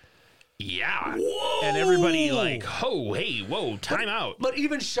fuck. Yeah. Whoa! And everybody like, oh, hey, whoa, time out. But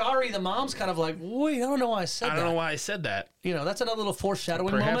even Shari, the mom's kind of like, wait, I don't know why I said that. I don't know why I said that. That's another little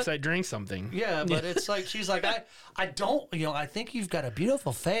foreshadowing Perhaps moment. I drank something. Yeah, but it's like, she's like, I don't, I think you've got a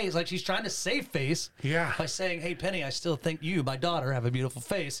beautiful face. Like she's trying to save face. Yeah. By saying, hey, Penny, I still think you, my daughter, have a beautiful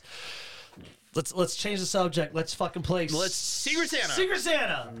face. Let's change the subject. Let's fucking play. Secret Santa. Secret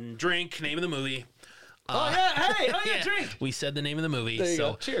Santa. Drink, name of the movie. Drink. We said the name of the movie. There you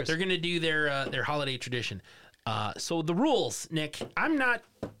so go. Cheers. They're gonna do their holiday tradition. So the rules, Nick. I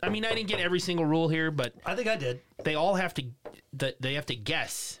didn't get every single rule here, but I think I did. they all have to. They have to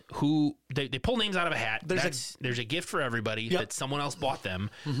guess who they pull names out of a hat. There's a gift for everybody that someone else bought them.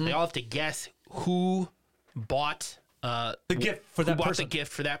 Mm-hmm. They all have to guess who bought the gift for that person. The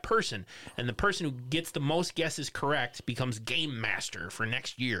gift for that person, and the person who gets the most guesses correct becomes game master for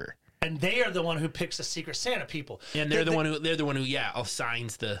next year. And they are the one who picks the Secret Santa people. And they're the one who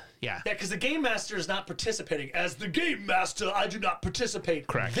assigns the. Yeah, because the game master is not participating. As the game master, I do not participate.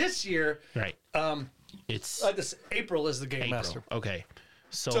 Correct. This year, right? It's this April is the game master. Okay,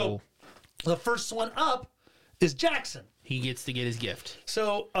 so the first one up is Jackson. He gets to get his gift.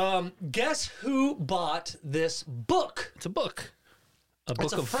 So guess who bought this book? It's a book.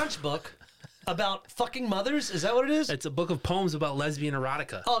 It's a French book. About fucking mothers? Is that what it is? It's a book of poems about lesbian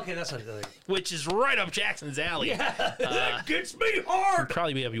erotica. Oh, okay, that's what it is. Which is right up Jackson's alley. Yeah, that gets me hard.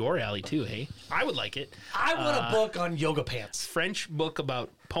 Probably be up your alley too, hey? I would like it. I want a book on yoga pants. French book about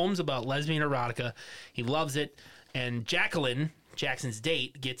poems about lesbian erotica. He loves it. And Jacqueline, Jackson's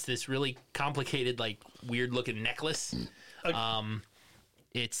date, gets this really complicated, like, weird-looking necklace.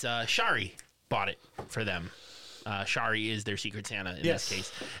 It's Shari bought it for them. Shari is their Secret Santa in this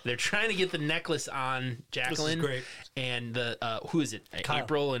case. They're trying to get the necklace on Jacqueline. This is great. And who is it? Kyle.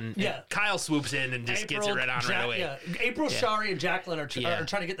 April and Kyle swoops in and just gets it right on right away. Yeah. April, Shari, and Jacqueline are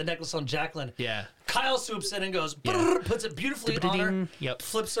trying to get the necklace on Jacqueline. Yeah. Kyle swoops in and goes, puts it beautifully on her. Yep.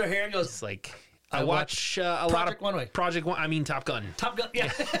 Flips her hair and goes. It's like I watch a lot of Project One. I mean Top Gun. Top Gun.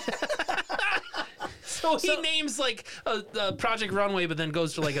 Yeah. So he names like a Project Runway, but then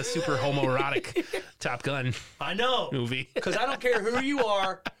goes to like a super homoerotic Top Gun. I know movie because I don't care who you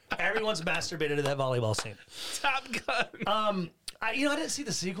are. Everyone's masturbated to that volleyball scene. Top Gun. I didn't see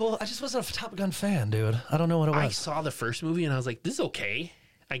the sequel. I just wasn't a Top Gun fan, dude. I don't know what it was. I saw the first movie and I was like, this is okay.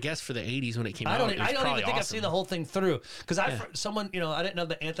 I guess for the 80s when it came out. I don't even think I've seen the whole thing through because I didn't know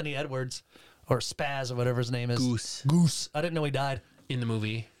that Anthony Edwards or Spaz or whatever his name is. Goose. I didn't know he died in the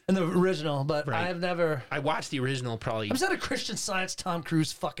movie. In the original, but right. I've never. I watched the original probably. I'm not a Christian Science Tom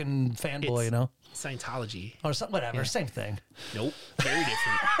Cruise fucking fanboy, Scientology or something, whatever, same thing. Nope, very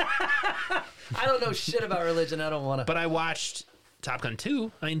different. I don't know shit about religion. I don't want to. But I watched Top Gun 2.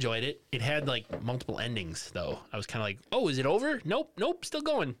 I enjoyed it. It had like multiple endings, though. I was kind of like, oh, is it over? Nope, still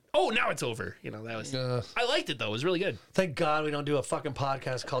going. Oh, now it's over. That was. I liked it though. It was really good. Thank God we don't do a fucking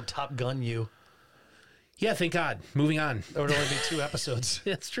podcast called Top Gun You. Yeah, thank God. Moving on. There would only be 2 episodes.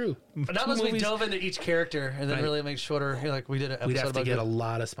 That's true. But not unless we dove into each character and then really make shorter. Like we did an episode. We'd have to get a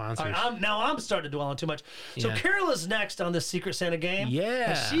lot of sponsors. Right, I'm starting to dwell on too much. So Carol is next on this Secret Santa game.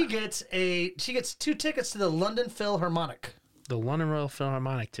 Yeah. And she gets 2 tickets to the London Philharmonic. The London Royal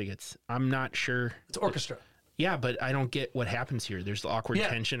Philharmonic tickets. I'm not sure. It's orchestra. Yeah, but I don't get what happens here. There's the awkward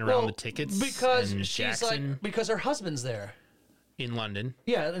tension around the tickets. Because she's because her husband's there. In London.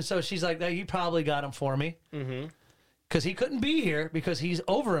 Yeah, and so she's like, you probably got him for me. Mm-hmm. Because he couldn't be here because he's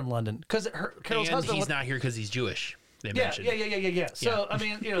over in London. Because Carol's husband... he's not here because he's Jewish, they mentioned. Yeah. So, I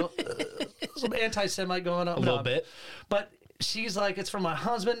mean, some anti-Semite going on. A little bit. But she's like, it's from my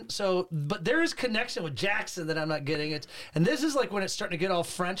husband. So, but there is connection with Jackson that I'm not getting. And this is like when it's starting to get all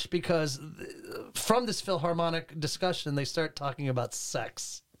French because from this Philharmonic discussion, they start talking about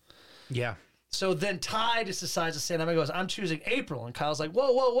sex. Yeah. So then Ty just decides to stand up and goes, I'm choosing April. And Kyle's like,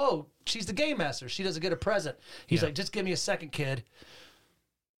 whoa. She's the game master. She doesn't get a present. He's like, just give me a second, kid.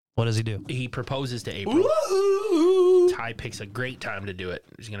 What does he do? He proposes to April. Ooh. Ty picks a great time to do it.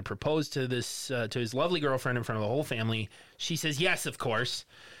 He's going to propose to to his lovely girlfriend in front of the whole family. She says yes, of course.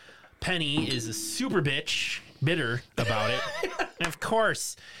 Penny is a super bitter about it. And of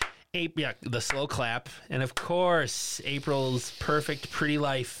course, Yeah, the slow clap. And of course, April's perfect pretty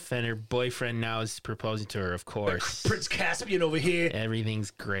life, and her boyfriend now is proposing to her, of course. Prince Caspian over here.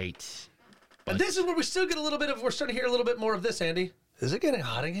 Everything's great. And this is where we still get a little bit of, we're starting to hear a little bit more of this, Andy. Is it getting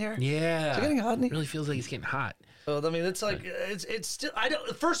hot in here? Yeah. Is it getting hot in here? Really feels like it's getting hot. So, I mean, it's like, it's still, I don't,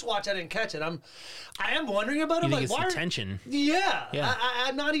 the first watch, I didn't catch it. I am wondering about it. You I'm think like, it's why the tension? Yeah. Yeah.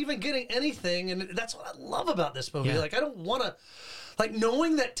 I'm not even getting anything. And that's what I love about this movie. Yeah. Like, I don't want to, like,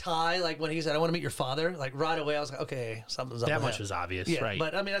 knowing that Ty, like, when he said, I want to meet your father, like, right away, I was like, okay, something's up That with much him. was obvious, Yeah, right?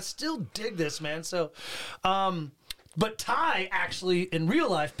 but I mean, I still dig this, man. So, but Ty actually in real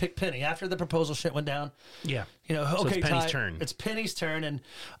life picked Penny after the proposal shit went down. Yeah. You know, So okay, it's Penny's Ty, turn. It's Penny's turn, and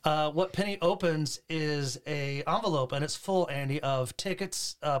what Penny opens is a envelope, and it's full, Andy, of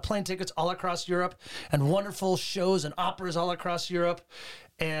tickets, plane tickets all across Europe, and wonderful shows and operas all across Europe.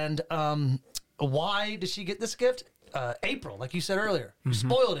 And why did she get this gift? April, like you said earlier, you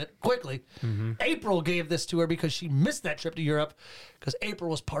spoiled it quickly. April gave this to her because she missed that trip to Europe because April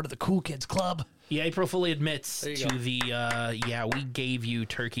was part of the Cool Kids Club. Yeah, April fully admits you to go. the, we gave you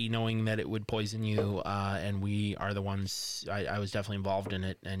turkey knowing that it would poison you, and we are the ones, I was definitely involved in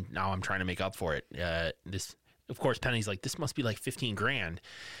it, and now I'm trying to make up for it. This, of course, Penny's like, this must be like 15 grand.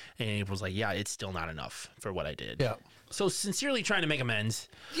 And April's like, yeah, it's still not enough for what I did. Yeah. So sincerely trying to make amends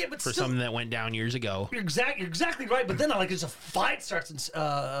But for still, something that went down years ago. You're exactly right. But then, like, there's a fight starts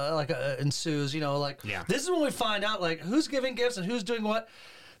ensues. You know, like Yeah. this is when we find out like who's giving gifts and who's doing what.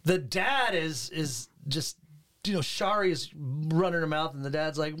 The dad is just, you know, Shari is running her mouth, and the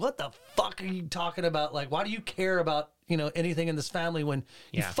dad's like, "What the fuck are you talking about? Like, why do you care about, you know, anything in this family when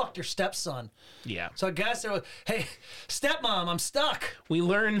you Yeah. fucked your stepson?" Yeah. So I guess there was, hey, stepmom, I'm stuck. We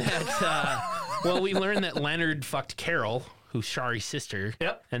learned that, we learned that Leonard fucked Carol, who's Shari's sister.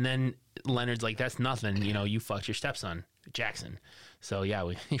 Yep. And then Leonard's like, that's nothing. You know, you fucked your stepson, Jackson. So,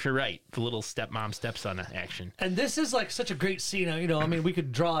 yeah, you're right. The little stepmom, stepson action. And this is like such a great scene. You know, I mean, we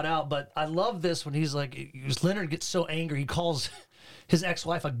could draw it out, but I love this when he's like, Leonard gets so angry, he calls his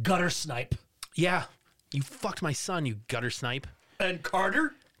ex-wife a gutter snipe. Yeah. You fucked my son, you gutter snipe. And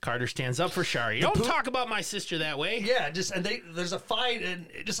Carter? Carter stands up for Shari. Don't talk about my sister that way. Yeah, there's a fight, and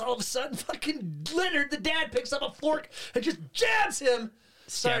just all of a sudden, fucking Leonard, the dad, picks up a fork and just jabs him.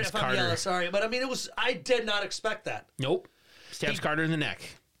 Sorry Stabs if I'm Carter. yelling, sorry, but I mean, I did not expect that. Nope. Stabs Carter in the neck.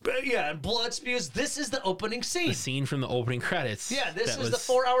 But yeah, and blood spews. This is the opening scene. The scene from the opening credits. Yeah, this That is the was-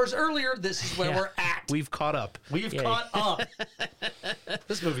 4 hours earlier. This is where Yeah. we're at. We've caught up. We've Yay. caught up.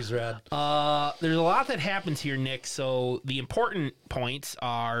 This movie's rad. There's a lot that happens here, Nick. So the important points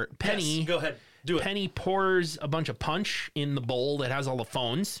are Penny. Yes, go ahead. Do it. Penny pours a bunch of punch in the bowl that has all the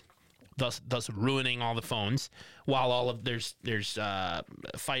phones, thus ruining all the phones. While all of there's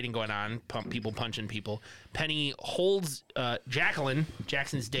fighting going on, people punching people. Penny holds Jacqueline,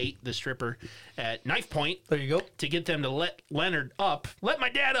 Jackson's date, the stripper, at knife point. There you go. To get them to let Leonard up. Let my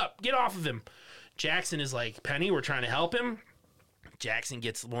dad up. Get off of him. Jackson is like, Penny, we're trying to help him. Jackson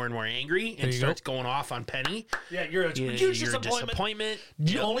gets more and more angry and you starts going off on Penny. Yeah, you're a You're huge a disappointment. disappointment.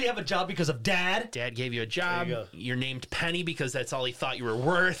 You only have a job because of dad. Dad gave you a job. There you go. You're named Penny because that's all he thought you were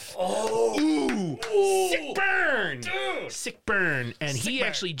worth. Oh, Sick burn! Dude. Sick burn. And he burn.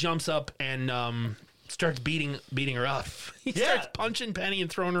 actually jumps up and starts beating her up. He starts punching Penny and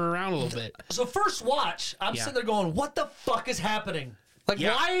throwing her around a little bit. So first watch, I'm Yeah. sitting there going, "What the fuck is happening? Like,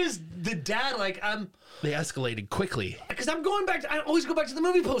 Yeah. why is the dad like They escalated quickly. Because I'm going back. I always go back to the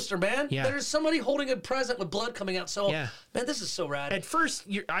movie poster, man. Yeah. There's somebody holding a present with blood coming out. So, Yeah. man, this is so rad. At first,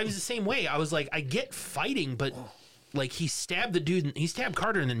 I was the same way. I was like, I get fighting, but like he stabbed the dude. He stabbed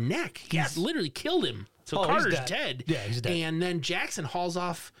Carter in the neck. He's Yes. literally killed him. So Oh, he's Carter's dead. dead. Yeah, he's dead. And then Jackson hauls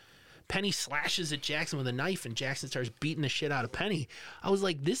off. Penny slashes at Jackson with a knife, and Jackson starts beating the shit out of Penny. I was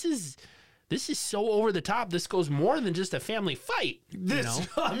like, this is so over the top. This goes more than just a family fight. This, You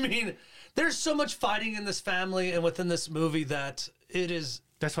know? I mean, there's so much fighting in this family and within this movie that it is.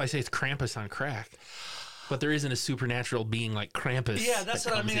 That's why I say it's Krampus on crack. But there isn't a supernatural being like Krampus. Yeah, that's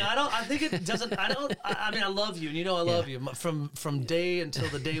that what I comes mean. in. I think it doesn't. I mean, I love you, and you know I love you. From day until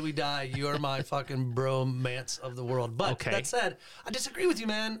the day we die, you are my fucking bromance of the world. But Okay. that said, I disagree with you,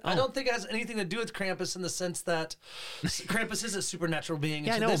 man. I don't think it has anything to do with Krampus in the sense that Krampus is a supernatural being.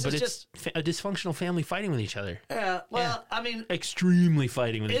 Yeah, I and know, this but is it's just a dysfunctional family fighting with each other. yeah. Well, I mean, Extremely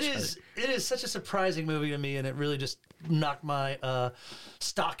fighting with It each is. other. It is such a surprising movie to me, and it really just knocked my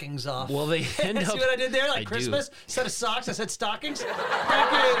stockings off. Well, they end up. See what I did there? Like I do. Christmas, instead of socks, I said stockings. Thank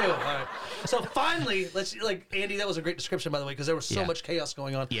you. All right. So finally, Andy. That was a great description, by the way, because there was so Yeah. much chaos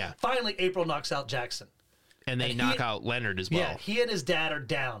going on. Yeah. Finally, April knocks out Jackson. And they knock out Leonard as well. Yeah, he and his dad are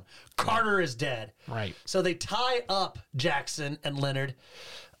down. Carter is dead. Right. So they tie up Jackson and Leonard.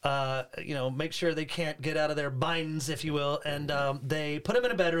 make sure they can't get out of their binds, if you will, and they put him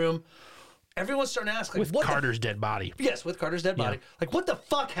in a bedroom. Everyone's starting to ask, like, with what Carter's dead body. Yes, with Carter's dead body. Like, what the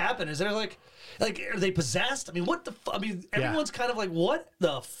fuck happened? Is there like, are they possessed? I mean, what the fuck? I mean, everyone's kind of like, what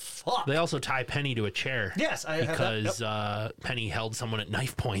the fuck? They also tie Penny to a chair. Yes, I have that. Because Penny held someone at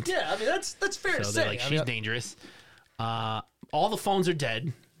knife point. Yeah, I mean, that's fair to So say. they're like, she's dangerous. All the phones are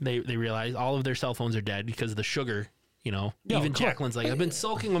dead. They realize all of their cell phones are dead because of the sugar. Even Jacqueline's like, I've been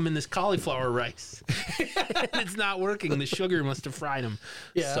soaking them in this cauliflower rice. And it's not working. The sugar must have fried them.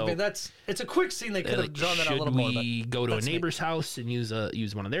 Yeah, so, I mean, it's a quick scene. They could have drawn that out a little more. Should we go to a neighbor's house and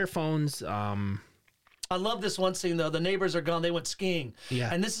use one of their phones? I love this one scene, though. The neighbors are gone. They went skiing.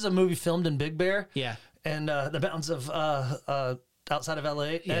 Yeah. And this is a movie filmed in Big Bear. Yeah. And the mountains of outside of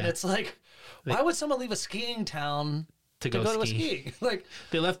L.A. Yeah. And it's like, why would someone leave a skiing town to go to a skiing? Like,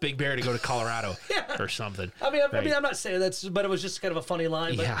 they left Big Bear to go to Colorado or something. I mean, I'm not saying that's, but it was just kind of a funny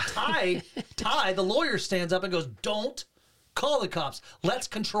line. But Ty, the lawyer, stands up and goes, "Don't call the cops. Let's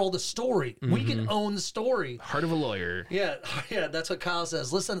control the story. We can own the story." Heart of a lawyer. Yeah, that's what Kyle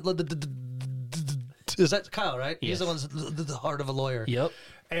says. Listen, is that Kyle, right? Yes. He's the one the heart of a lawyer. Yep.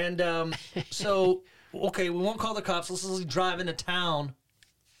 And so, okay, we won't call the cops. Let's drive into town.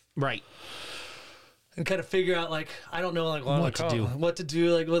 Right. And kind of figure out, like, I don't know, like, what to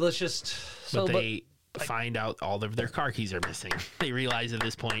do. Like, well, let's just. But they find out all of their car keys are missing. They realize at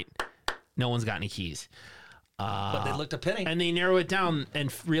this point, no one's got any keys. But they looked at Penny. And they narrow it down and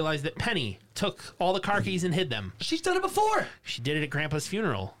realize that Penny took all the car keys and hid them. She's done it before. She did it at Grandpa's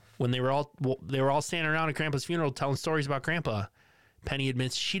funeral. When they were all standing around at Grandpa's funeral telling stories about Grandpa. Penny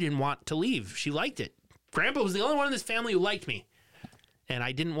admits she didn't want to leave. She liked it. Grandpa was the only one in this family who liked me. And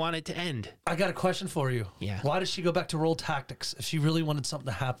I didn't want it to end. I got a question for you. Yeah. Why did she go back to Roll Tactics if she really wanted something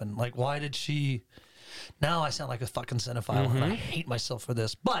to happen? Like, why did she... Now I sound like a fucking cinephile, and I hate myself for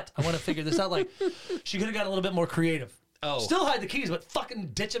this. But I want to figure this out. Like, she could have got a little bit more creative. Oh. Still hide the keys, but fucking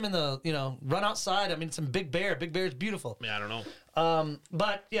ditch them in the, run outside. I mean, it's in Big Bear. Big Bear's beautiful. Yeah, I don't know.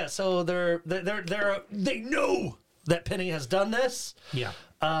 But, yeah, so they know that Penny has done this. Yeah.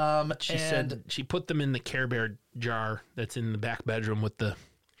 She said she put them in the Care Bear jar that's in the back bedroom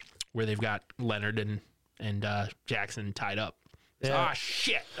where they've got Leonard and Jackson tied up. Yeah. Oh,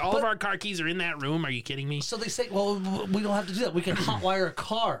 shit. All of our car keys are in that room. Are you kidding me? So they say, well, we don't have to do that. We can hotwire a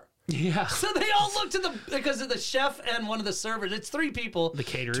car. Yeah. So they all look to because of the chef and one of the servers. It's three people. The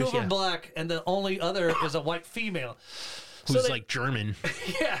caterers, Two of them black, and the only other is a white female. Who's like German.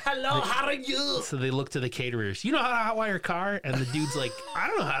 Yeah, hello, how are you? So they look to the caterers. You know how to hotwire a car? And the dude's like, I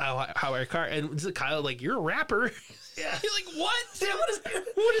don't know how to hotwire a car. And Kyle like, you're a rapper. Yeah. He's like, what? Yeah, what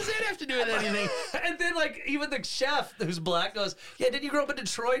does that have to do with anything? And then, like, even the chef who's black goes, yeah, did you grow up in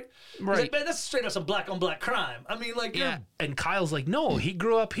Detroit? He's Right. like, man, that's straight up some black on black crime. I mean, like, Yeah. And Kyle's like, no, he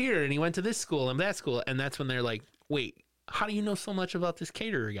grew up here and he went to this school and that school. And that's when they're like, wait, how do you know so much about this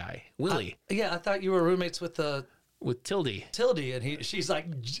caterer guy, Willie? I thought you were roommates with With Tildy. and she's like,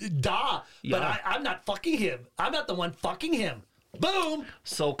 but Yeah. I'm not fucking him. I'm not the one fucking him. Boom.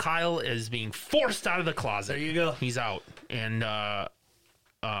 So Kyle is being forced out of the closet. There you go. He's out. And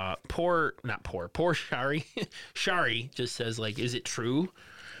poor Shari. Shari just says, like, is it true?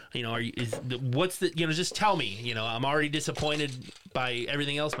 Just tell me. I'm already disappointed by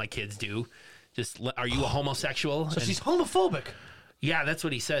everything else my kids do. Are you a homosexual? So she's homophobic. Yeah, that's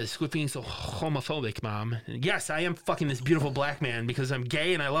what he says. Quit being so homophobic, Mom. And yes, I am fucking this beautiful black man because I'm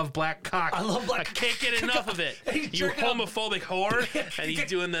gay and I love black cock. I love black I can't get enough of it. He's You jerking off. homophobic whore. And he's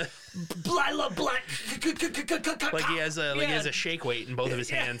doing the I love black. like he has a shake weight in both of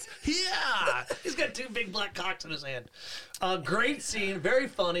his hands. Yeah. He's got two big black cocks in his hand. Great scene, very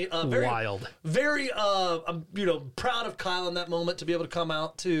funny, very Wild. very I'm proud of Kyle in that moment to be able to come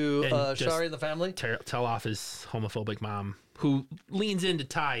out to And just Shari and the family. Tell off his homophobic mom, who leans into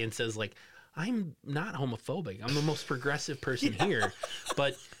Ty and says, like, I'm not homophobic. I'm the most progressive person here.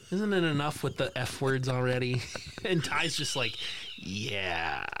 But isn't it enough with the F words already? And Ty's just like,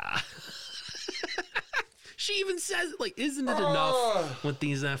 yeah. She even says, like, isn't it enough with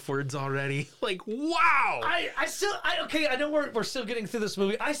these F words already? Like, wow. I know we're still getting through this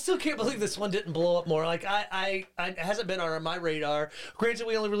movie. I still can't believe this one didn't blow up more. Like, it hasn't been on my radar. Granted,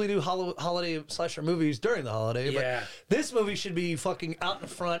 we only really do holiday slasher movies during the holiday. Yeah. But this movie should be fucking out in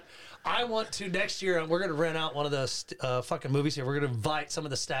front. I want to, next year, we're going to rent out one of the fucking movies here. We're going to invite some of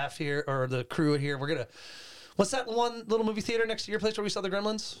the staff here, or the crew here. We're going to... What's that one little movie theater next to your place where we saw the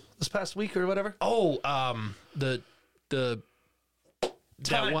Gremlins this past week or whatever? Oh, the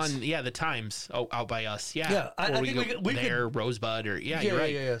That one, yeah, the Times out by us. Yeah. Yeah, I Or think we there, could. Rosebud, or Yeah, you're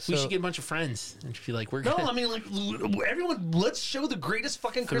right. yeah. We So- should get a bunch of friends and just be like, we're No, gonna I mean, like, everyone, let's show the greatest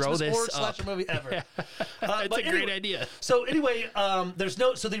fucking Throw Christmas this horror up. slasher movie ever. It's but a great idea. So anyway,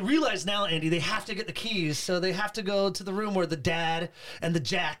 so they realize now, Andy, they have to get the keys. So they have to go to the room where the dad and the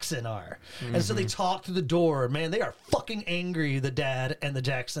Jackson are. And so they talk through the door. Man, they are fucking angry, the dad and the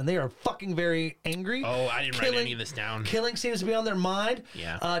Jackson. They are fucking very angry. Oh, I didn't write any of this down. Killing seems to be on their mind.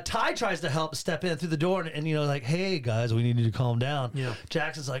 Yeah. Ty tries to help step in through the door and you know, like, hey, guys, we need you to calm down. Yeah.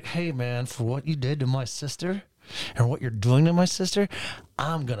 Jackson's like, hey, man, for what you did to my sister and what you're doing to my sister,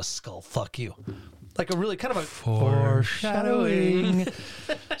 I'm going to skull fuck you. Like a really kind of a foreshadowing.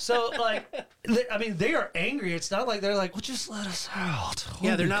 So, like, they are angry. It's not like they're like, well, just let us out.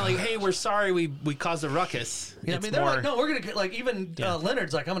 Yeah, they're not like, hey, we're sorry we caused a ruckus. Yeah, I It's mean, they're more- like, no, we're going to, like, even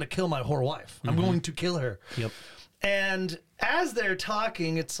Leonard's like, I'm going to kill my whore wife. I'm going to kill her. Yep. And as they're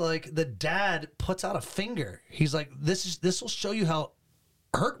talking, it's like the dad puts out a finger. He's like, this will show you how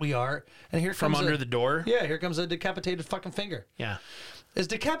hurt we are. And here From comes under the door. Yeah, here comes a decapitated fucking finger. Yeah. Is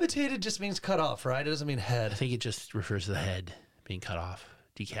decapitated just means cut off, right? It doesn't mean head. I think it just refers to the head being cut off,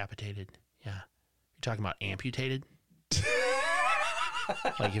 decapitated. Yeah. You're talking about amputated?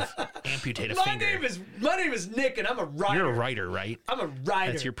 Like if amputate a finger. My name is Nick, and I'm a writer. You're a writer, right? I'm a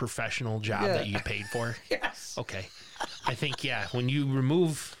writer. That's your professional job Yeah. that you get paid for? Yes. Okay. I think, yeah, when you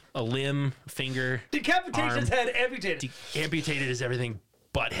remove a limb, finger, Decapitation's arm, head amputated. amputated is everything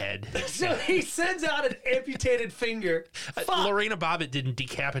but head. So he sends out an amputated finger. Fuck. Lorena Bobbitt didn't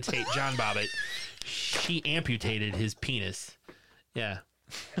decapitate John Bobbitt. She amputated his penis. Yeah.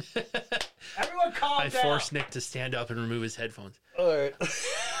 Everyone calm I down. forced Nick to stand up and remove his headphones. All right.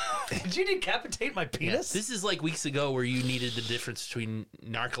 Did you decapitate my penis? This is like weeks ago where you needed the difference between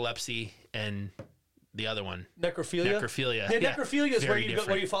narcolepsy and the other one. Necrophilia? Necrophilia. Yeah, Yeah, necrophilia is where very you go, different.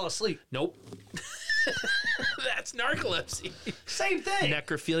 where you fall asleep. Nope. That's narcolepsy. Same thing.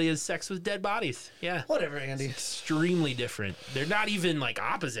 Necrophilia is sex with dead bodies. Yeah. Whatever, Andy. Extremely different. They're not even like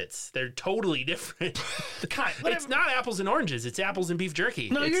opposites. They're totally different. It's not apples and oranges. It's apples and beef jerky.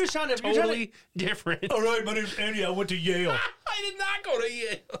 No, it's you're just trying to- totally different. All right, my name's Andy. I went to Yale. I did not go to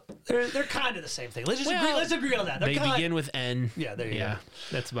Yale. They're kind of the same thing. Let's just Well, agree. Let's agree on that. They're They kind- begin with N. Yeah, there you Yeah, go.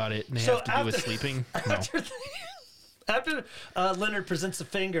 that's about it. And they So have to do with after- sleeping. No. After Leonard presents the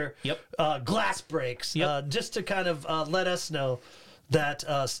finger, Yep. glass breaks. Yep. Just to kind of let us know that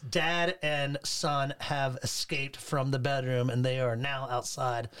dad and son have escaped from the bedroom and they are now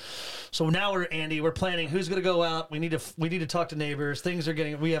outside. So now we're planning who's going to go out. We need to talk to neighbors.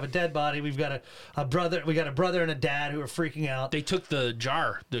 We have a dead body. We've got a brother and a dad who are freaking out. They took the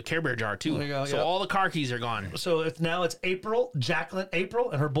Care Bear jar too. There you go, So yep. all the car keys are gone. So it's April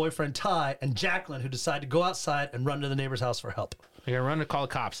and her boyfriend Ty and Jacqueline who decide to go outside and run to the neighbor's house for help. I gotta run to call the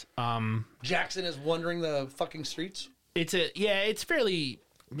cops. Jackson is wandering the fucking streets. It's fairly.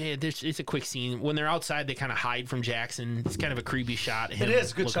 Man, it's a quick scene. When they're outside, they kind of hide from Jackson. It's kind of a creepy shot. It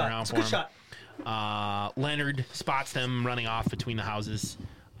is a good looking shot. around It's a for good him. shot. Leonard spots them running off between the houses.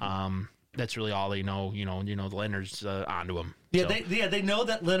 That's really all they know. You know, Leonard's onto him. Yeah, So, they know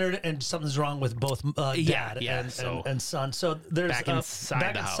that Leonard and something's wrong with both dad and son. So there's Back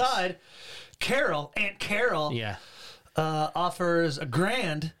inside the house. inside, Aunt Carol, offers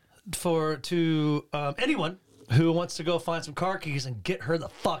 $1,000 to anyone who wants to go find some car keys and get her the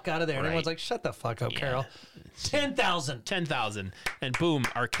fuck out of there. And Right. everyone's like, "Shut the fuck up, Carol." 10,000. 10,000, and boom,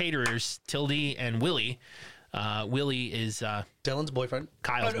 our caterers, Tildy and Willie. Willie is Dylan's boyfriend.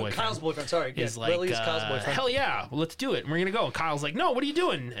 Kyle's no, boyfriend. Kyle's boyfriend. Sorry, is yeah, like, Willie's Kyle's boyfriend. hell yeah, well, let's do it. And we're gonna go. And Kyle's like, no, what are you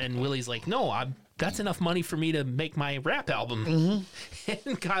doing? And Willie's like, no, that's enough money for me to make my rap album. Mm-hmm.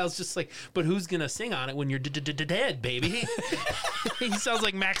 And Kyle's just like, but who's gonna sing on it when you're dead, baby? He sounds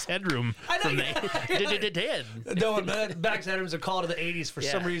like Max Headroom from the dead. No, Max Adams are called in the 80s for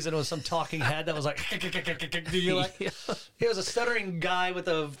some Yeah. reason. It was some talking head that was like, do you like? He was a stuttering guy with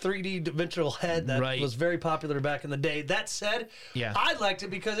a 3D dimensional head that Right. was very popular back in the day. That said, Yeah. I liked it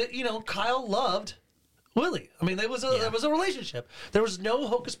because Kyle loved Willie. I mean, there was a relationship. There was no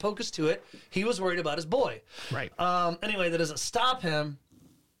hocus pocus to it. He was worried about his boy. Right. Anyway, that doesn't stop him.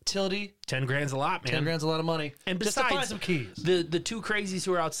 Tildy, 10 grand's a lot, man. 10 grand's a lot of money. And just to besides, find some keys. the two crazies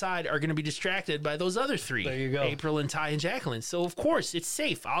who are outside are going to be distracted by those other three. There you go. April and Ty and Jacqueline. So, of course, it's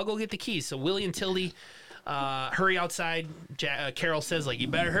safe. I'll go get the keys. So, Willie and Tildy hurry outside. Carol says, like, you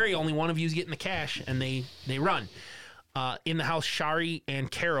better hurry. Only one of you's getting the cash. And they run. In the house, Shari and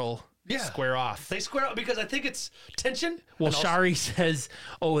Carol square off. They square up because I think it's tension. Well, and also- Shari says,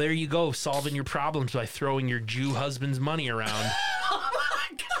 oh, there you go, solving your problems by throwing your Jew husband's money around. Oh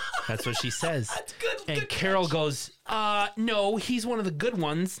my God. That's what she says. That's good And Carol goes, no, he's one of the good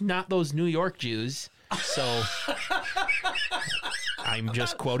ones, not those New York Jews. So I'm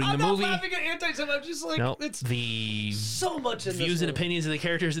just quoting the movie. I'm not laughing at anti-Semitism. I'm just like, No, it's the so much in views this and movie. opinions of the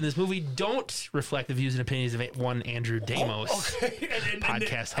characters in this movie don't reflect the views and opinions of one Andrew Damos, Okay. and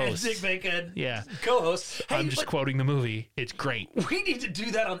podcast host. And Nick Bacon, Yeah. co-host. Hey, I'm just but quoting the movie. It's great. we need to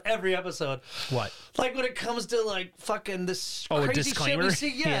do that on every episode. What? Like when it comes to like fucking this Oh, a crazy disclaimer? shit we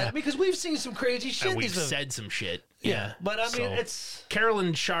see. Yeah, Yeah. because we've seen some crazy shit. And in we've these movies. said some shit. Yeah, but I mean, So, it's Carol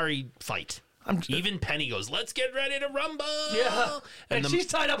and Shari fight. Even Penny goes, let's get ready to rumble. yeah, and the- she's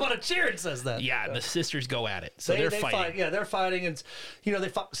tied up on a chair and says that. Yeah, and the sisters go at it. So They they're fighting. fight. Yeah, they're fighting, and they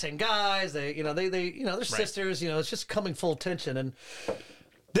fought the same guys. They they're sisters. It's just coming full tension, and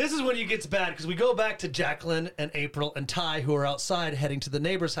this is when it gets bad because we go back to Jacqueline and April and Ty who are outside heading to the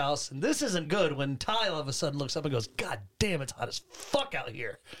neighbor's house, and this isn't good. When Ty all of a sudden looks up and goes, "God damn, it's hot as fuck out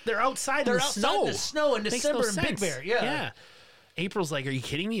here." They're outside They're in the outside snow. in the snow in Makes December no in Big sense. Bear. Yeah. Yeah. April's like, are you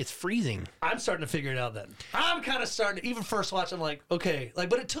kidding me? It's freezing. I'm starting to figure it out then. I'm kind of starting to, even first watch, I'm like, okay,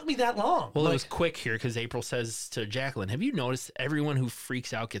 but it took me that long. Well, like, it was quick here because April says to Jacqueline, have you noticed everyone who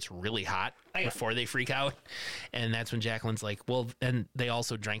freaks out gets really hot before they freak out? And that's when Jacqueline's like, well, and they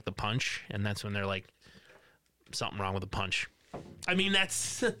also drank the punch. And that's when they're like, something wrong with the punch. I mean,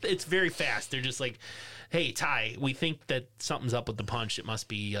 it's very fast. They're just like, hey, Ty, we think that something's up with the punch. It must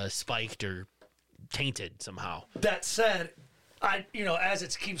be spiked or tainted somehow. That said, as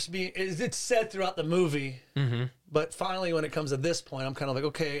it keeps being, it's said throughout the movie, but finally when it comes to this point, I'm kind of like,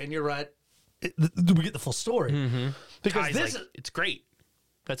 okay, and you're right. Do we get the full story? Because Ty's this like, it's great.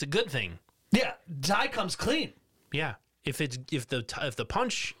 That's a good thing. yeah, Ty comes clean. Yeah. If the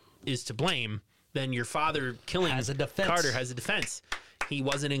punch is to blame, then your father killing Has a defense. Carter has a defense. He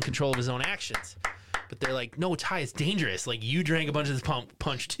wasn't in control of his own actions. But they're like, no, Ty, it's dangerous. Like, you drank a bunch of this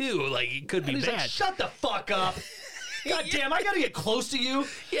punch too. Like, it could be And he's bad. like, shut the fuck up. God damn, I gotta get close to you.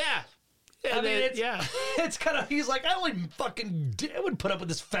 Yeah. I mean, it's, yeah. it's kind of, he's like, I wouldn't put up with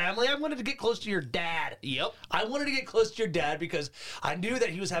this family. I wanted to get close to your dad. Yep. I wanted to get close to your dad because I knew that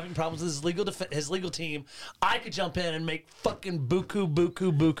he was having problems with his legal team. I could jump in and make fucking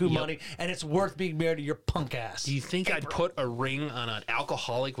buku money, and it's worth being married to your punk ass. Do you think I'd put a ring on an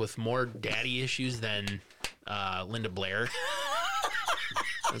alcoholic with more daddy issues than Linda Blair?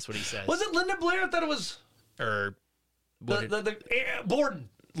 That's what he says. Was it Linda Blair? I thought it was Or what Borden.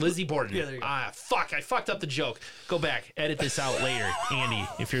 Lizzie Borden. Yeah, there you go. Fuck, I fucked up the joke. Go back, edit this out later, Andy.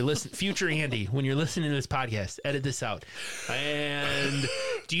 If you're listening, future Andy, when you're listening to this podcast, edit this out. And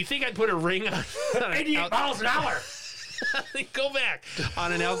do you think I'd put a ring on 88 miles an hour. Go back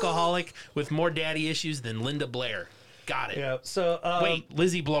on an alcoholic with more daddy issues than Linda Blair? Got it. Yeah. So Wait,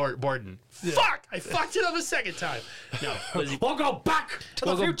 Lizzie Borden. Fuck! I fucked it up a second time. No, Lizzie. we'll go back to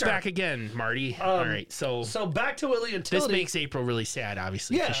We'll the go future. back again, Marty. All right, so back to Willie and Tildy. this makes April really sad,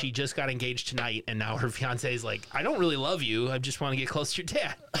 obviously, because Yeah. she just got engaged tonight, and now her fiance is like, I don't really love you. I just want to get close to your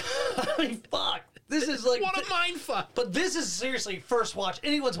dad. I mean, fuck. This is like What a mind fuck. But this is seriously first watch.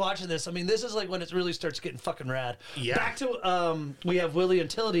 Anyone's watching this. I mean, this is like when it really starts getting fucking rad. Yeah. Back to we have Willie and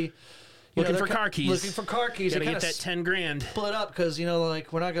Tildy. Looking they're for car keys. Looking for car keys. Gotta They get kinda that 10 grand. split up because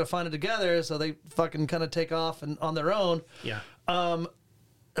like we're not gonna find it together. So they fucking kind of take off and on their own. Yeah.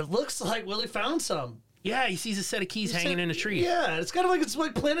 It looks like Willie found some. Yeah, he sees a set of keys hanging in a tree. Yeah, it's kind of like it's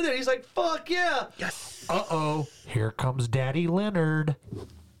like planted there. He's like, fuck yeah. Yes. Uh-oh. Here comes Daddy Leonard.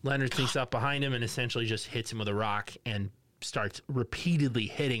 Leonard sneaks up behind him and essentially just hits him with a rock and starts repeatedly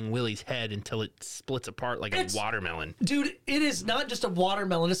hitting Willie's head until it splits apart like a watermelon. Dude, it is not just a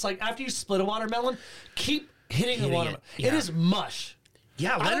watermelon. It's like after you split a watermelon, keep hitting the watermelon. it, yeah. It is mush.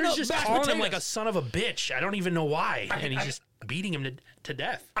 Yeah, don't know, Leonard's just mashed calling him like potatoes. a son of a bitch. I don't even know why. And he's I- just beating him to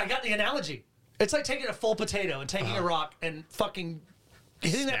death. I got the analogy. It's like taking a full potato and taking a rock and fucking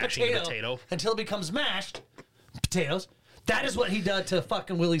hitting that Smashing the potato, potato. until it becomes mashed potatoes. That is what he did to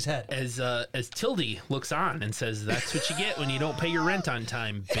fucking Willie's head. As Tildy looks on and says, that's what you get when you don't pay your rent on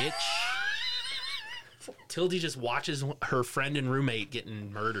time, bitch. Tildy just watches her friend and roommate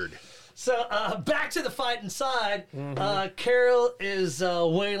getting murdered. So back to the fight inside. Carol is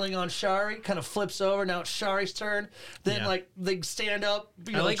wailing on Shari, kind of flips over. Now it's Shari's turn. Then Yeah. like they stand up.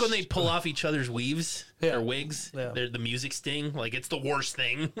 I like when they pull off each other's weaves Yeah. or wigs. Yeah. The music sting, like it's the worst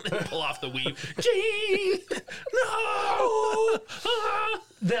thing. They pull off the weave. Gee, no!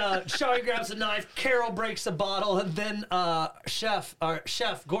 The Shari grabs a knife. Carol breaks the bottle, and then Chef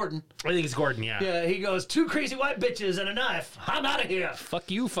Gordon. I think it's Gordon. Yeah. Yeah, he goes, 2 crazy white bitches and a knife. I'm out of here.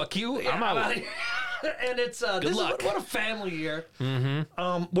 Fuck you. Fuck you. Yeah, I'm out. outta here. And it's this luck. is what a family year.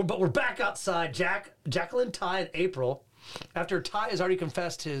 But we're back outside. Jacqueline, Ty, and April. After Ty has already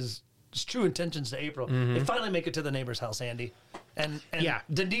confessed his true intentions to April. They finally make it to the neighbor's house, Andy. And Yeah.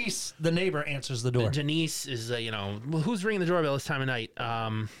 Denise, the neighbor, answers the door. Denise is, who's ringing the doorbell this time of night?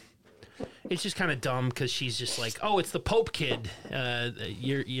 It's just kind of dumb because she's just like, oh, it's the Pope kid.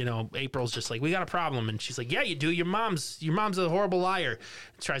 April's just like, we got a problem, and she's like, yeah, you do. Your mom's a horrible liar.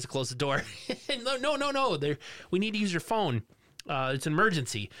 Tries to close the door. No. We need to use your phone. It's an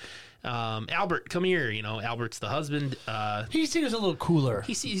emergency. Albert, come here. Albert's the husband. He seems a little cooler.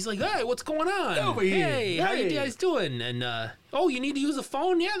 He's like, hey, what's going on? Over here. Hey, how you Hey. guys doing? And oh, you need to use a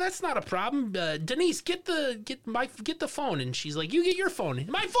phone? Yeah, that's not a problem. Denise, get the phone. And she's like, you get your phone.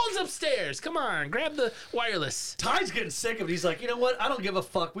 My phone's upstairs. Come on, grab the wireless. Ty's getting sick of it. He's like, you know what? I don't give a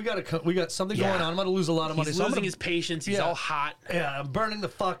fuck. We got something Yeah. going on. I'm gonna lose a lot of money. He's so I'm losing gonna, his patience. He's Yeah. all hot. yeah, I'm burning the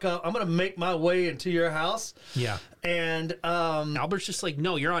fuck up. I'm gonna make my way into your house. Yeah. And Albert's just like,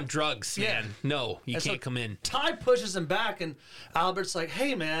 no, you're on drugs, Yeah. man. No, you And so can't come in. Ty pushes him back, and Albert's like,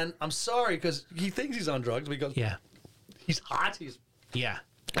 hey man, I'm sorry, because he thinks he's on drugs because Yeah. he's hot, he's Yeah.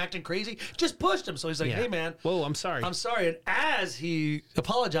 acting crazy. Just pushed him. So he's like, Yeah. hey man, Whoa, I'm sorry. I'm sorry. And as he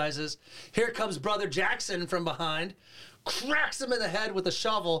apologizes, here comes Brother Jackson from behind, cracks him in the head with a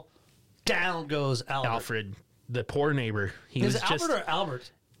shovel. Down goes Albert. Alfred, the poor neighbor. He Is was it just Albert or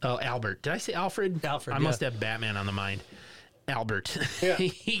Albert? Oh, Albert. Did I say Alfred? Alfred, I yeah. must have Batman on the mind. Albert. Yeah.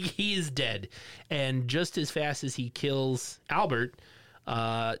 he is dead. And just as fast as he kills Albert,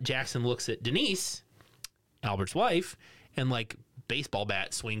 Jackson looks at Denise, Albert's wife, and like baseball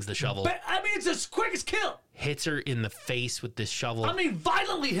bat swings the shovel, But, I mean, it's his quickest kill. hits her in the face with this shovel. I mean,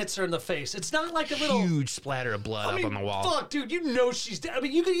 violently hits her in the face. It's not like a little huge splatter of blood I mean, up on the wall. fuck, dude, she's dead. I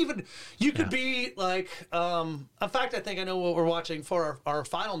mean, you could be like, in fact, I think I know what we're watching for our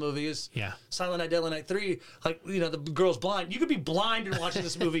final movie is Yeah. Silent Night, Deadly Night 3. Like, the girl's blind. You could be blind and watching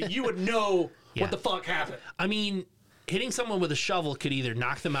this movie. You would know Yeah. what the fuck happened. I mean, hitting someone with a shovel could either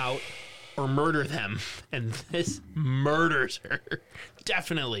knock them out or murder them, and this murders her.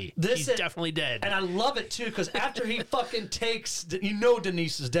 Definitely. She's definitely dead. And I love it, too, because after he fucking takes,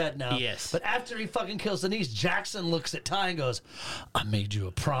 Denise is dead now. Yes. But after he fucking kills Denise, Jackson looks at Ty and goes, I made you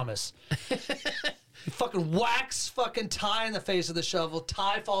a promise. He fucking whacks fucking Ty in the face with the shovel.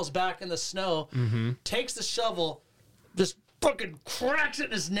 Ty falls back in the snow, takes the shovel, just fucking cracks it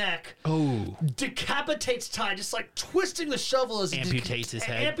in his neck. Oh. Decapitates Ty, just like twisting the shovel as he Amputates his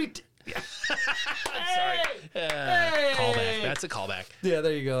head. Sorry. Callback. That's a callback. Yeah,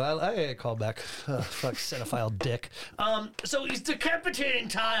 there you go. I call back. Fuck, cinephile dick. So he's decapitating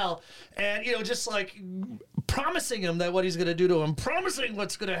Tile, and just like promising him that what he's gonna do to him, promising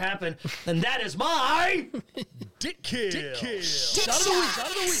what's gonna happen, and that is my dick kill. Shot of the week. Shot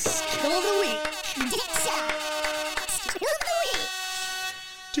of the week. Kill of the week. Dick shot. Kill of the week.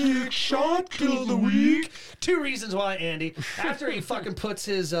 Dick shot, kill of the week. 2 reasons why, Andy. After he fucking puts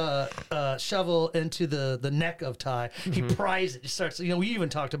his shovel into the neck of Ty, he pries it. He starts, we even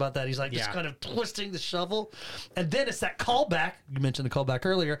talked about that. He's like just Yeah. kind of twisting the shovel. And then it's that callback. You mentioned the callback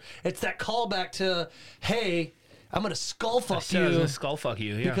earlier. It's that callback to, hey, I'm going to skull fuck I was you. gonna skull fuck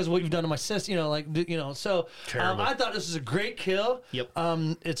you. Yeah. Because what you've done to my sister, So Terrible. I thought this was a great kill. Yep.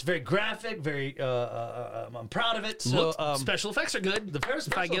 It's very graphic. Very. I'm proud of it. So special effects are good. very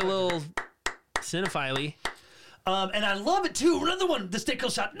If I special get a little cinephile. and I love it too. Another one. The stick kill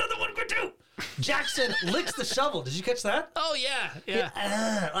shot. Another one good too. Jackson licks the shovel. Did you catch that? Oh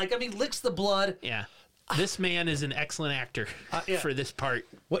yeah. Licks the blood. Yeah. This man is an excellent actor Yeah. for this part.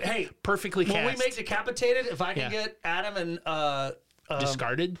 Well, hey, Perfectly when we cast. make Decapitated, if I can Yeah. get Adam and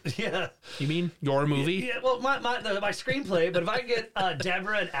Discarded? yeah. You mean your movie? Yeah, well, my screenplay, but if I can get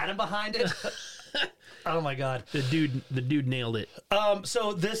Deborah and Adam behind it, oh my god. The dude nailed it.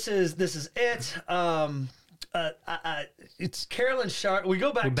 So this is it. It's Carol and Shari. We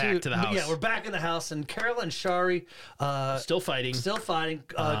go back, back to the house. Yeah, we're back in the house, and Carol and Shari Still fighting. still fighting.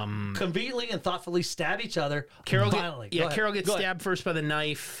 Conveniently and thoughtfully stab each other violently. Go ahead. Carol gets Go ahead. stabbed first by the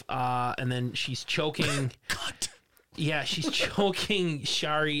knife, and then she's choking. Yeah, she's choking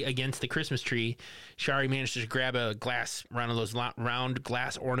Shari against the Christmas tree. Shari manages to grab a round of those round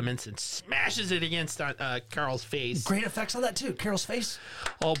glass ornaments and smashes it against Carol's face. Great effects on that too. Carol's face.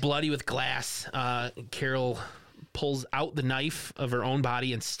 All bloody with glass. Carol pulls out the knife of her own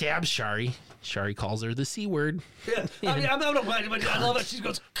body and stabs Shari. Shari calls her the C word. Yeah, I mean, I'm not mind, but I love it. She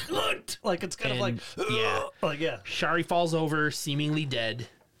goes, "Cunt!" Like it's kind of like, yeah. like yeah. Shari falls over, seemingly dead.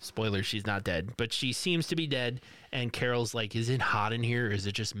 Spoiler, she's not dead, but she seems to be dead. And Carol's like, is it hot in here or is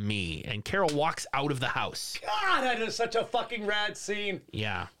it just me? And Carol walks out of the house. God, that is such a fucking rad scene.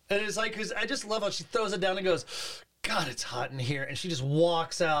 Yeah. And it's like, cause I just love how she throws it down and goes, God, it's hot in here. And she just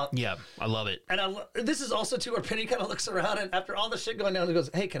walks out. Yeah, I love it. And this is also, too, where Penny kind of looks around, and after all the shit going down, he goes,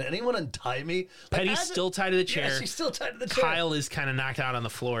 hey, can anyone untie me? Like, Penny's still tied to the chair. Yeah, she's still tied to the chair. Kyle is kind of knocked out on the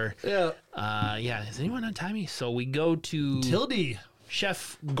floor. Yeah. Yeah, is anyone untie me? So we go to Tildy.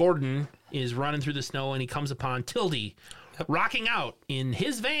 Chef Gordon is running through the snow, and he comes upon Tildy rocking out in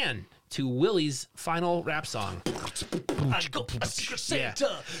his van to Willie's final rap song. I go a secret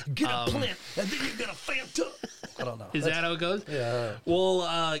Santa, get a plant, and then you get a Fanta. I don't know. Is that how it goes? Yeah.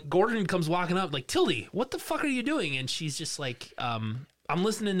 Well, Gordon comes walking up like, Tildy, what the fuck are you doing? And she's just like, I'm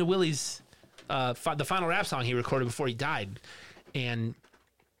listening to Willie's, the final rap song he recorded before he died. And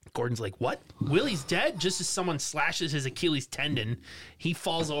Gordon's like, what? Willie's dead? Just as someone slashes his Achilles tendon, he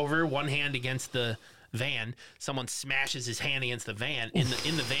falls over, one hand against the van. Someone smashes his hand against the van in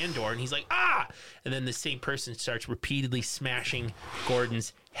the van door, and he's like, ah! And then the same person starts repeatedly smashing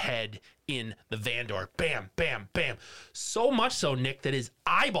Gordon's head in the van door. Bam, bam, bam. So much so, Nick, that his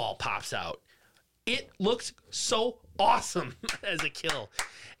eyeball pops out. It looked so awesome as a kill.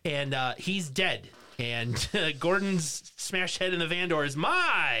 And he's dead. And Gordon's smashed head in the van door is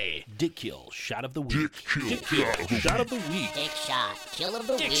my Dick Kill Shot of the Week. Dick Kill Shot of the Week. Dick shot. Kill of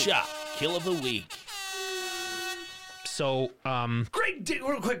the Dick week. Shot Kill of the Week. So, Great dick,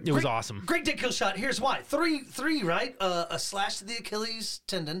 real quick. It was awesome. Great dick kill shot. Here's why. Three, right? A slash to the Achilles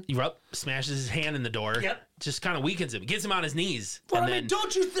tendon. he smashes his hand in the door. Yep. Just kind of weakens him. Gets him on his knees. Well, and I mean,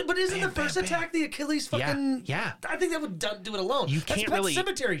 don't you? But isn't bam, the first bam, bam. attack the Achilles fucking? Yeah. I think that would do it alone. You That's can't Pet really-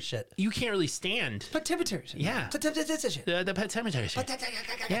 cemetery shit. you can't really stand Pet cemetery shit. Yeah. Pet shit. the Pet Cemetery shit.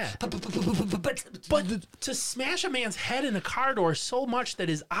 Yeah. But To smash a man's head in a car door so much that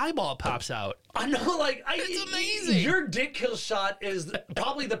his eyeball pops out. I know, like, It's amazing. Your dick kill shot is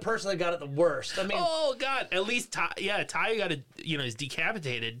probably the person that got it the worst. I mean, Oh God! At least Ty got is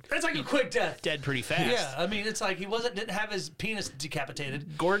decapitated. it's like a quick death. Dead pretty fast. Yeah, I mean, it's like he didn't have his penis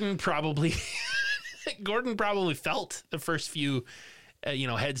decapitated. Gordon probably felt the first few,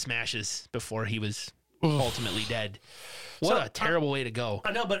 head smashes before he was ultimately dead. What a terrible way to go.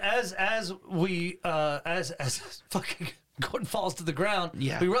 I know, but as fucking Gordon falls to the ground,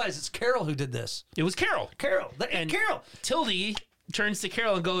 Yeah. we realize it's Carol who did this. It was Carol. Carol. Tildy turns to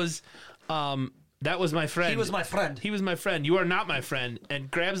Carol and goes, that was my friend. He was my friend. He was my friend. You are not my friend. And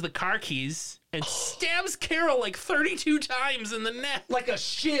grabs the car keys and stabs Carol like 32 times in the neck. Like a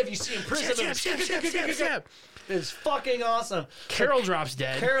shiv you see in prison. Stab. It's fucking awesome. Carol drops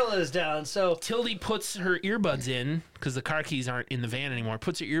dead. Carol is down, so Tildy puts her earbuds in because the car keys aren't in the van anymore.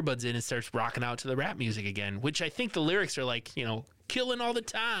 Puts her earbuds in and starts rocking out to the rap music again, which I think the lyrics are like, killing all the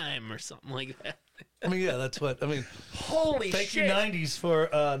time or something like that. I mean, yeah, that's what I mean. Holy Thank you, shit. 90s, for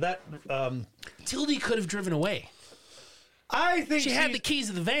that. Tildy could have driven away. I think She had the keys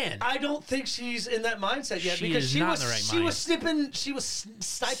of the van. I don't think she's in that mindset yet She because is she not was in the right she mind. was snipping, she was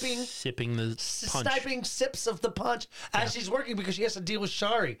sniping. Sipping the punch. Sniping sips of the punch as she's working because she has to deal with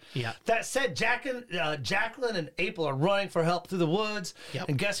Shari. Yeah. That said, Jacqueline and April are running for help through the woods. Yep.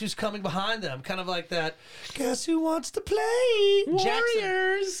 And guess who's coming behind them? Kind of like that. Guess who wants to play? Jackson.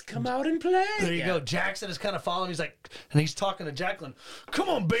 Warriors, come out and play. There you go. Jackson is kind of following. He's like, and he's talking to Jacqueline. Come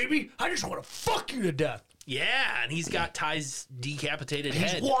on, baby. I just want to fuck you to death. Yeah, and he's got Ty's decapitated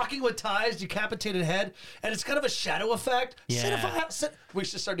He's head. walking with Ty's decapitated head, and it's kind of a shadow effect. Yeah. We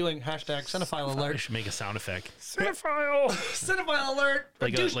should start doing hashtag cinephile I alert. should make a sound effect. Cinephile. Cinephile alert.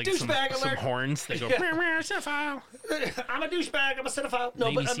 Like, douchebag some alert. horns that go, Yeah. "Meow, meow, cinephile. I'm a douchebag. I'm a cinephile. No,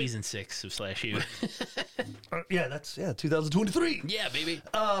 Maybe but I mean, season 6 of Slash U. yeah, that's 2023. Yeah, baby.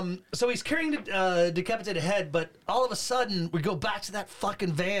 So he's carrying the decapitated head, but all of a sudden we go back to that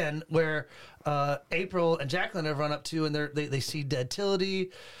fucking van where April and Jacqueline have run up to, and they see dead Tildy.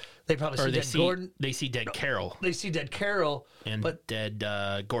 They probably see dead Gordon. They see dead Carol They see dead Carol, and but dead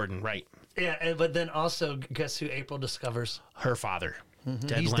Gordon, right. yeah, but then also guess who April discovers? Her father,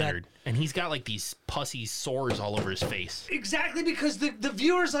 dead He's Leonard. And he's got like these pussy sores all over his face. Exactly, because the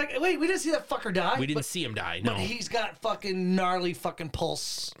viewer's like, wait, we didn't see that fucker die. We didn't see him die, no. But he's got fucking gnarly fucking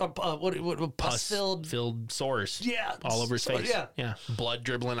pus filled. Filled sores. Yeah, all over his so- face. yeah. Blood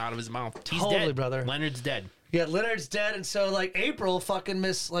dribbling out of his mouth. He's Totally, dead. brother. Leonard's dead. Yeah, Leonard's dead, and so like April, fucking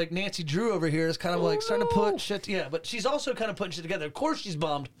Miss like Nancy Drew over here is kind of like starting to put shit. Yeah, but she's also kind of putting shit together. Of course, she's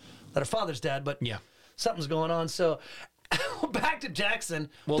bummed that her father's dead, but Yeah. something's going on. So back to Jackson.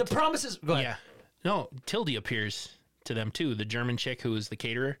 The promises. Go ahead. Yeah. No, Tildy appears to them too. The German chick who is the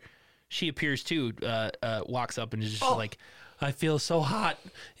caterer. She appears too, walks up and is just like, I feel so hot.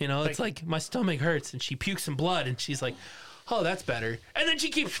 It's like my stomach hurts. And she pukes some blood and she's like, oh, that's better. And then she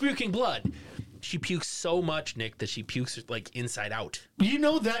keeps puking blood. She pukes so much, Nick, that she pukes like inside out. You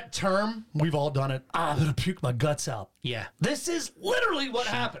know that term? We've all done it. I'm going to puke my guts out. Yeah. This is literally what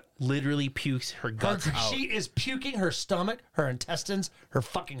happened. Literally pukes her guts out. She is puking her stomach, her intestines, her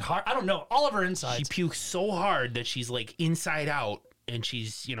fucking heart. I don't know. All of her She insides. pukes so hard that she's like inside out and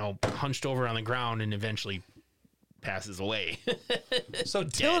she's, hunched over on the ground and eventually passes away. So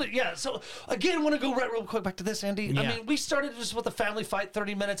Tildy, yeah. So again, I want to go right real quick back to this, Andy. I Yeah. mean, we started just with a family fight,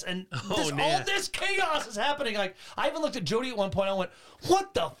 30 minutes, and all yeah. this chaos is happening. Like, I even looked at Jody at one point. I went,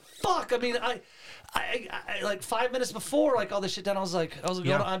 "What the fuck?" I mean, I like 5 minutes before, like all this shit done, I was going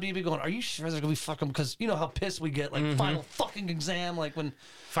Yeah. to IMDb, going, "Are you sure they're gonna be fucking?" Because you know how pissed we get, like final fucking exam, like when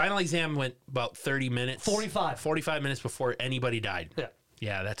Final exam went about 30 minutes. 45 minutes before anybody died. yeah.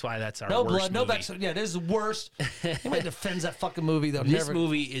 Yeah, that's why that's our No worst blood, no movie. back. Yeah, this is the worst. Anybody defends that fucking movie, though. This Never.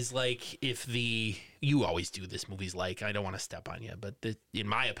 movie is like if you always do this movie's like, I don't want to step on you, but in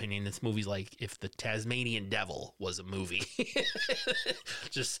my opinion, this movie's like if the Tasmanian Devil was a movie.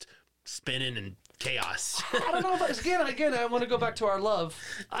 Just spinning and chaos. I don't know if again. I want to go back to our love.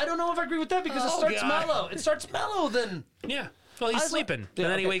 I don't know if I agree with that because it starts God. mellow. It starts mellow then. Yeah. Well, he's I was like- sleeping. Yeah,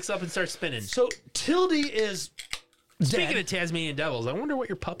 and then he okay. wakes up and starts spinning. So Tildy is Speaking dead. of Tasmanian Devils, I wonder what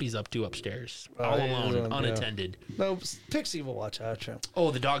your puppy's up to upstairs. All yeah, alone, yeah. unattended. No, Pixie will watch Outro.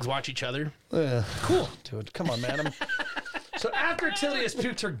 Oh, the dogs watch each other? Cool, dude. Come on, man. So after Tildy has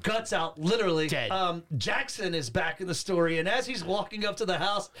puked her guts out, literally, Dead. Jackson is back in the story, and as he's walking up to the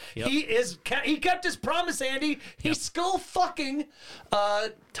house, Yep. he kept his promise, Andy. He's skull fucking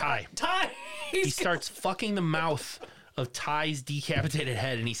Ty. Ty. He starts fucking the mouth of Ty's decapitated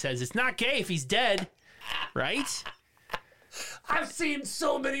head, and he says, it's not gay if he's dead. Right? I've seen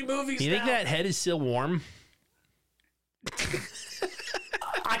so many movies. You think now. that head is still warm?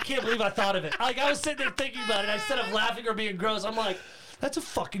 I can't believe I thought of it. Like, I was sitting there thinking about it. Instead of laughing or being gross, I'm like, that's a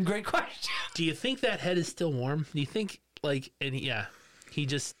fucking great question. Do you think that head is still warm? Do you think,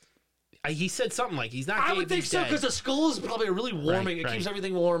 he said something like he's not gay I would if think he's so dead. because the skull is probably really warming. It right. keeps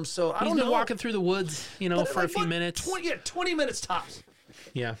everything warm. So I He's don't been know. walking through the woods, But for a like, few what, minutes. 20 minutes tops.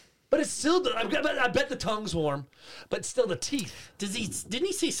 Yeah. But it's still, I bet the tongue's warm, but still the teeth. Didn't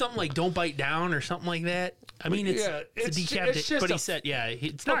he say something like "Don't bite down" or something like that? I mean, it's it's decapitate, just but he a- said,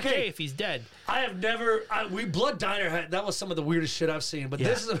 it's not Okay. gay if he's dead. I have never, Blood Diner, that was some of the weirdest shit I've seen. But Yeah.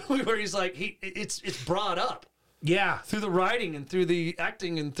 this is a movie where he's like, it's brought up Yeah, through the writing and through the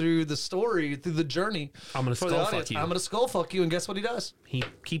acting and through the story, through the journey. I'm gonna for the skull fuck audience. you. I'm gonna skull fuck you, and guess what he does? He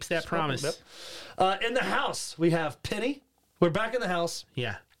keeps that promise. Yep. In the house, we have Penny. We're back in the house.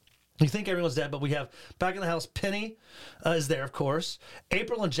 Yeah, You think everyone's dead, but we have back in the house. Penny is there, of course.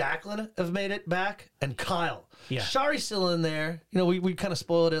 April and Jacqueline have made it back, and Kyle. Yeah. Shari's still in there. You know, we kind of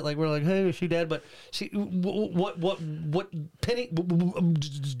spoiled it. Like we're like, hey, is she dead? But she, what Penny?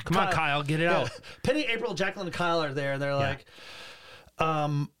 come on, Kyle, get it out. Penny, April, Jacqueline, and Kyle are there, and they're like,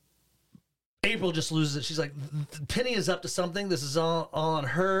 April just loses it. She's like, Penny is up to something. This is all on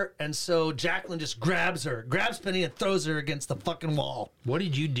her. And so Jacqueline just grabs Penny and throws her against the fucking wall. What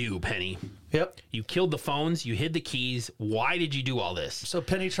did you do, Penny? Yep. You killed the phones. You hid the keys. Why did you do all this? So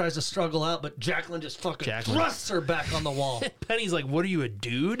Penny tries to struggle out, but Jacqueline just fucking Jacqueline. thrusts her back on the wall. Penny's like, "What are you, a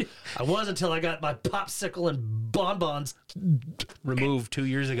dude?" I was until I got my popsicle and bonbons Removed 2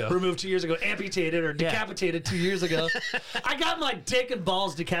 years ago. removed 2 years ago, amputated or decapitated 2 years ago. I got my dick and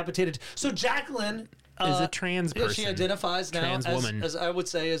balls decapitated. So Jacqueline Is a trans yeah, person. she identifies now Trans woman. as I would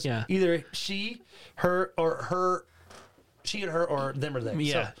say as Yeah. either she, her, or her, she and her, or them or they.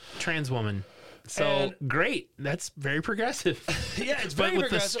 Yeah, trans woman. So And- great. That's very progressive. So, yeah, it's but very with the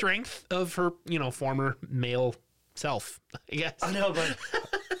progressive. strength of her, former male self, I guess. I know, but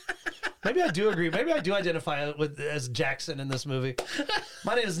maybe I do agree. Maybe I do identify as Jackson in this movie.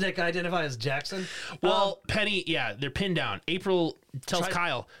 My name is Nick. I identify as Jackson. Well, Penny, yeah, they're pinned down. April tells Try-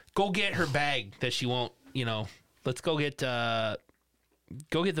 Kyle, "Go get her bag that she won't. Let's go get the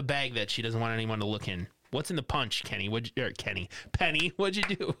bag that she doesn't want anyone to look in. What's in the punch, Penny? What'd you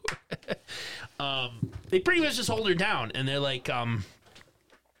do?" They pretty much just hold her down, and they're like,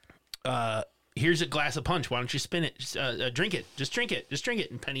 "Here's a glass of punch. Why don't you spin it? Drink it. Just drink it. Just drink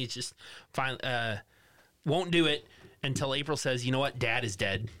it." And Penny's just fine. Won't do it until April says, "You know what? Dad is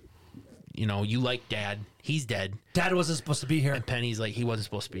dead. You like Dad. He's dead." Dad wasn't supposed to be here. Penny's like, he wasn't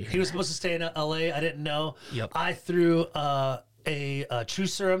supposed to be here. He was supposed to stay in L.A. I didn't know. Yep. I threw a true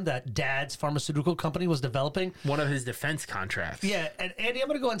serum that Dad's pharmaceutical company was developing. One of his defense contracts. Yeah, and Andy, I'm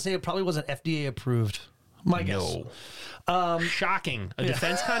going to go ahead and say it probably wasn't FDA approved. My guess. No. Shocking. A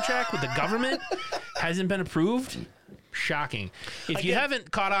defense contract with the government hasn't been approved? Shocking. If you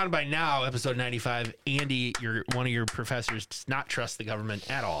haven't caught on by now, episode 95, Andy, one of your professors, does not trust the government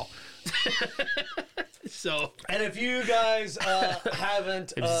at all. So, and if you guys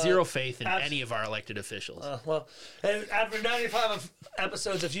haven't... I have zero faith in any of our elected officials. Well, and after 95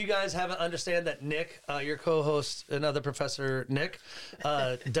 episodes, if you guys haven't understand that Nick, your co-host, another Professor Nick,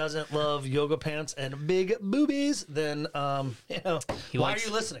 doesn't love yoga pants and big boobies, then, why are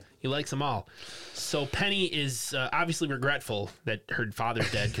you listening? He likes them all. So Penny is obviously regretful that her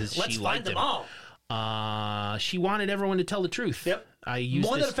father's dead because she liked him. Let's find them all. She wanted everyone to tell the truth. Yep. I used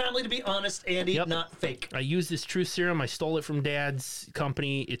More than a family to be honest, Andy, not fake. I used this truth serum. I stole it from Dad's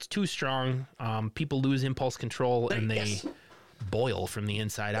company. It's too strong. People lose impulse control and they boil from the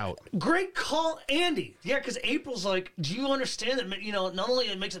inside out. Great call, Andy. Yeah, because April's like, do you understand that, not only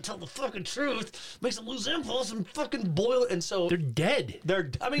it makes it tell the fucking truth, makes it lose impulse and fucking boil. And so they're dead.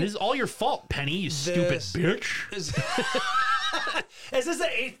 This is all your fault, Penny, you stupid bitch. Is this the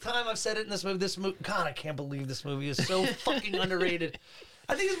 8th time I've said it in this movie? God, I can't believe this movie is so fucking underrated.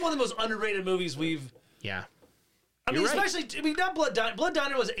 I think it's one of the most underrated movies we've... Yeah. Especially, not Blood Diner. Blood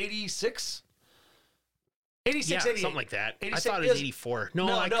Diner was 86? 86, 88. Something like that. 86, I thought it was 84.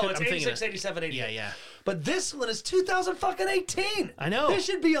 No, it's 86, 87, 88. Yeah. But this one is 2018. I know. This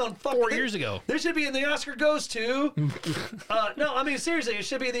should be on fucking... 4 years ago. This should be in the Oscar goes to... seriously, it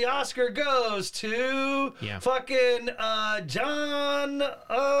should be the Oscar goes to... Yeah. Fucking John...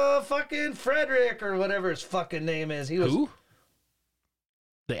 fucking Frederick or whatever his fucking name is. He was... Who?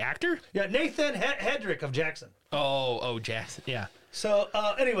 The actor? Yeah, Nathan Hedrick of Jackson. Oh, Jackson. Yeah. So,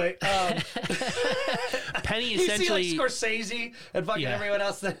 anyway, Penny you essentially... see, like, Scorsese and fucking everyone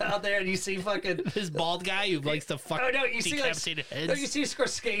else out there, and you see fucking... this bald guy who likes to fuck decapitated heads. No, you see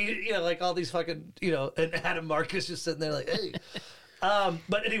Scorsese, like, all these fucking, and Adam Marcus just sitting there like, hey...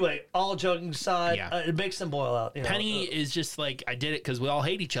 But anyway, all joking aside, it makes them boil out. Penny is just like, I did it because we all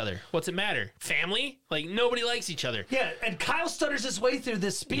hate each other. What's it matter? Family? Like, nobody likes each other. Yeah, and Kyle stutters his way through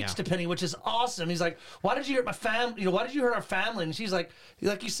this speech to Penny, which is awesome. He's like, why did you hurt my family? Why did you hurt our family? And she's like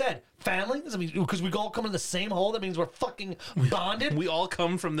you said, family? Because we all come in the same hole. That means we're fucking bonded. We all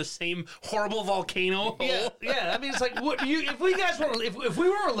come from the same horrible volcano hole. Yeah. It's like, if we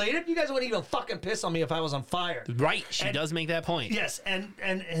were related, you guys wouldn't even fucking piss on me if I was on fire. Right. She does make that point. Yes,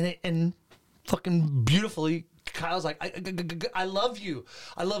 and fucking beautifully, Kyle's like, I love you.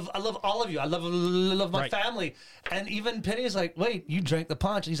 I love all of you. I love my family. And even Penny's like, wait, you drank the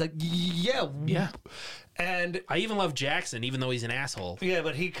punch? And he's like, yeah. And I even love Jackson, even though he's an asshole. Yeah,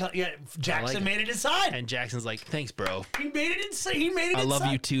 but Jackson made it inside. And Jackson's like, thanks, bro. He made it inside. I love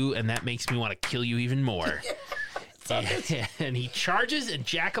you too, and that makes me want to kill you even more. And he charges, and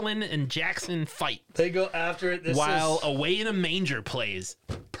Jacqueline and Jackson fight. They go after it. While Away in a Manger plays.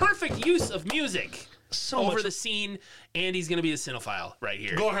 Perfect use of music. Over the scene. Andy's going to be a cinephile right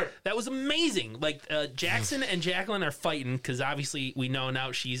here. Go ahead. That was amazing. Like, Jackson and Jacqueline are fighting because obviously we know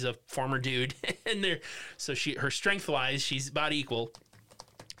now she's a former dude. And her strength-wise, she's about equal.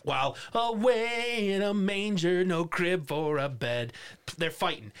 While away in a manger, no crib for a bed. They're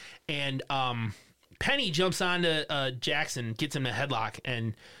fighting. And Penny jumps onto Jackson, gets him a headlock,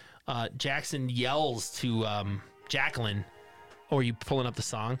 and Jackson yells to Jacqueline. Or are you pulling up the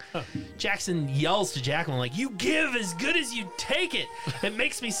song? Huh. Jackson yells to Jacqueline, like, you give as good as you take it. It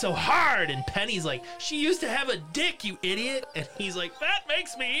makes me so hard. And Penny's like, she used to have a dick, you idiot. And he's like, that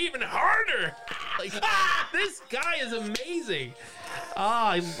makes me even harder. Like, this guy is amazing.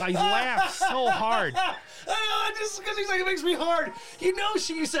 I laughed so hard. Just because he's like, it makes me hard.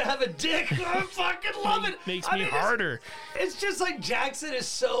 She used to have a dick. I fucking love it. Makes me harder. It's just like Jackson is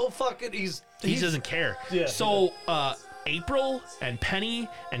so fucking, he doesn't care. Yeah. So, April and Penny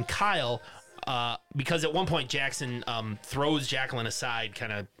and Kyle, because at one point Jackson throws Jacqueline aside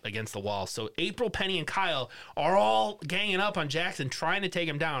kind of against the wall. So April, Penny, and Kyle are all ganging up on Jackson, trying to take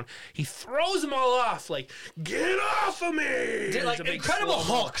him down. He throws them all off, like, get off of me! Like Incredible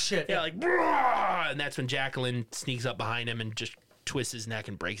Hulk shit. Yeah, like, brrr! And that's when Jacqueline sneaks up behind him and just twists his neck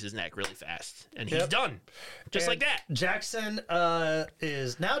and breaks his neck really fast. And he's done. Just like that. Jackson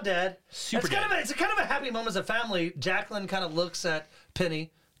is now dead. Super dead. It's kind of a happy moment as a family. Jacqueline kind of looks at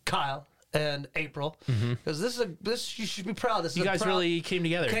Penny, Kyle, and April. Because this you should be proud. You guys really came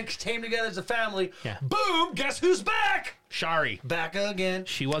together. Came together as a family. Yeah. Boom! Guess who's back? Shari. Back again.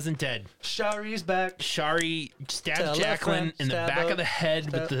 She wasn't dead. Shari's back. Shari stabs Jacqueline in the back of the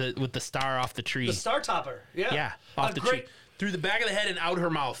head with the star off the tree. The star topper. Yeah. Yeah. Off the tree. through the back of the head and out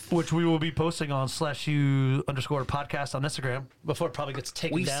her mouth. Which we will be posting on /u_podcast on Instagram before it probably gets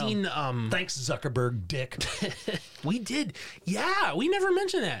taken We've down. seen. Thanks, Zuckerberg, dick. We did. Yeah, we never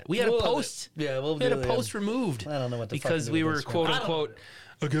mentioned that. We had a We'll- post. yeah, we'll we had do a it, post removed. I don't know what the fuck because to do we with were Instagram. quote I don't- unquote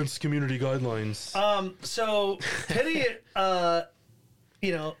against community guidelines. So Penny,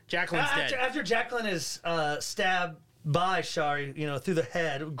 Jacqueline's dead. After Jacqueline is stabbed by Shari, through the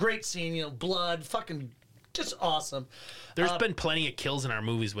head. Great scene, blood, fucking just awesome. There's been plenty of kills in our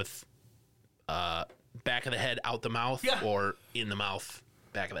movies with back of the head out the mouth Yeah. or in the mouth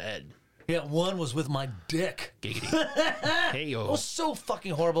back of the head. Yeah, one was with my dick. Giggity. Hey It yo, was so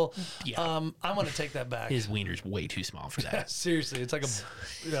fucking horrible. Yeah. I want to take that back. his wiener's way too small for that. Seriously, it's like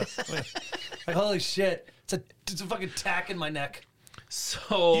like holy shit. It's a fucking tack in my neck.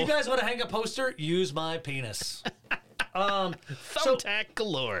 So You guys want to hang a poster? Use my penis. thumbtack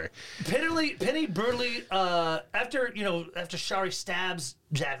galore. Penny brutally after Shari stabs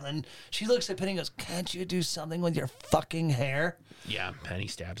Jacqueline, she looks at Penny and goes, "Can't you do something with your fucking hair?" Yeah, Penny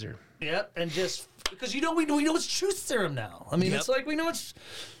stabs her. Yep, and just because we know it's truth serum now. I mean, Yep. it's like we know it's.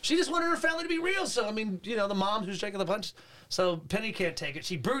 She just wanted her family to be real. So I mean, the mom who's taking the punch. So Penny can't take it.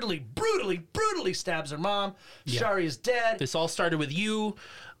 She brutally stabs her mom. Shari is dead. This all started with you.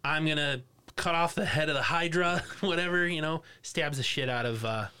 I'm gonna cut off the head of the Hydra. Whatever, stabs the shit out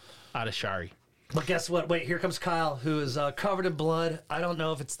of Shari. But guess what? Wait, here comes Kyle, who is covered in blood. I don't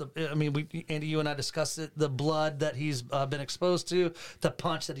know if it's Andy, you and I discussed it. The blood that he's been exposed to, the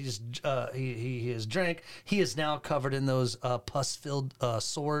punch that he has drank. He is now covered in those pus-filled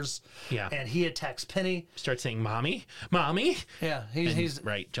sores. Yeah. And he attacks Penny. Start saying, "Mommy, mommy." Yeah, he's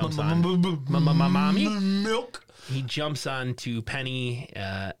Right, jumps on. Mommy. milk. He jumps on to Penny.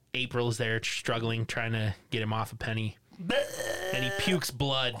 April's there struggling, trying to get him off of Penny. And he pukes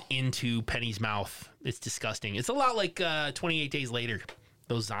blood into Penny's mouth. It's disgusting. It's a lot like 28 Days Later.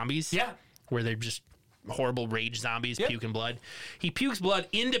 Those zombies. Yeah. Where they're just horrible rage zombies Yep. puking blood. He pukes blood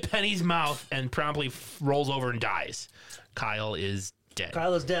into Penny's mouth and promptly rolls over and dies. Kyle is dead.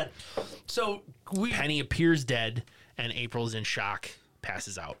 Kyle is dead. So Penny appears dead, and April's in shock,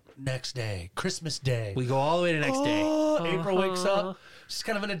 passes out. next day, Christmas Day. We go all the way to next day. April wakes up. She's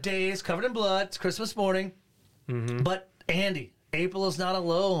kind of in a daze, covered in blood. It's Christmas morning. But Andy, April is not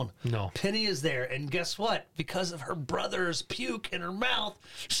alone. No. Penny is there. And guess what? Because of her brother's puke in her mouth,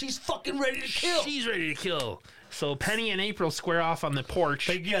 she's fucking ready to kill. She's ready to kill. So Penny and April square off on the porch.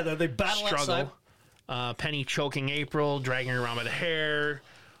 They battle outside. Struggle. Penny choking April, dragging her around by the hair.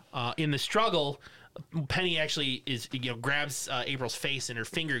 In the struggle, Penny actually grabs April's face, and her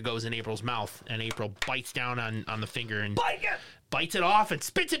finger goes in April's mouth, and April bites down on the finger and bites it off and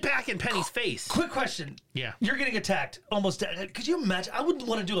spits it back in Penny's face. Quick question. Yeah. You're getting attacked. Almost dead. Could you imagine? I would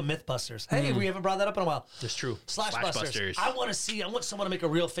want to do a Mythbusters. Hey, we haven't brought that up in a while. That's true. Slashbusters. I want someone to make a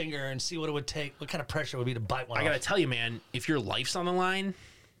real finger and see what it would take, what kind of pressure it would be to bite one I off. gotta tell you, man, if your life's on the line,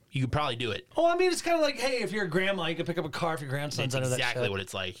 you could probably do it. Oh, I mean, it's kind of like, hey, if you're a grandma, you can pick up a car if your grandson's That's under that exactly shit. what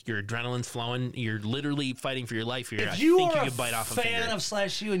it's like. Your adrenaline's flowing. You're literally fighting for your life here. If you think are you a could bite off a fan finger. of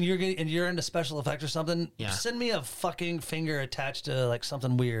 /U and you're into special effects or something, Yeah. send me a fucking finger attached to like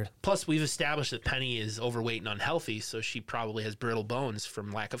something weird. Plus, we've established that Penny is overweight and unhealthy, so she probably has brittle bones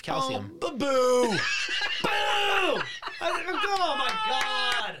from lack of calcium. Oh, boo! Boo! Oh my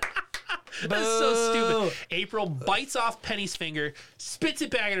god! That's so stupid. April bites off Penny's finger, spits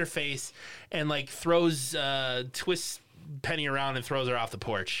it back in her face, and twists Penny around and throws her off the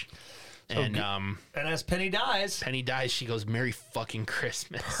porch. And And as Penny dies, Penny dies. She goes, "Merry fucking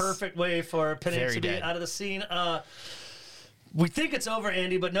Christmas." perfect way for Penny Very to be dead. out of the scene. We think it's over,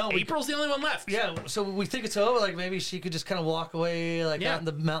 Andy, but no. April's the only one left. Yeah, so we think it's over. Like maybe she could just kind of walk away, like Yeah. out in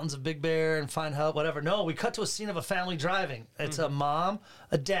the mountains of Big Bear and find help, whatever. No, we cut to a scene of a family driving. It's a mom,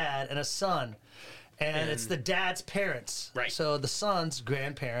 a dad, and a son, and it's the dad's parents. Right. So the son's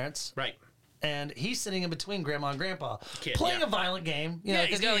grandparents, Right. and he's sitting in between grandma and grandpa, Kid, playing yeah. a violent game. You know, Yeah,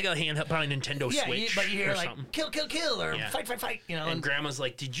 he's 'cause got like a hand probably Nintendo yeah, Switch but you hear or like something. kill, kill, kill, or Yeah. fight, fight, fight. You know, And grandma's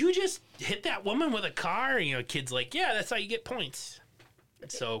like, "Did you just hit that woman with a car?" Kid's like, "Yeah, that's how you get points."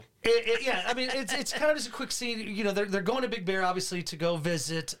 So yeah, I mean, it's kind of just a quick scene. They're going to Big Bear, obviously, to go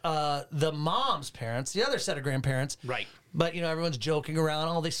visit the mom's parents, the other set of grandparents. Right. But everyone's joking around.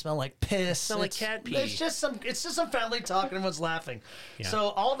 Oh, they smell like piss. Smell like cat pee. It's just some family talk, and everyone's laughing. Yeah. So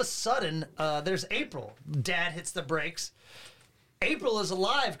all of a sudden, there's April. Dad hits the brakes. April is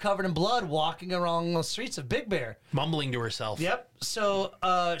alive, covered in blood, walking along the streets of Big Bear. mumbling to herself. Yep.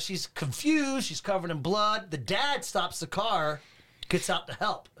 So she's confused. She's covered in blood. The dad stops the car gets out to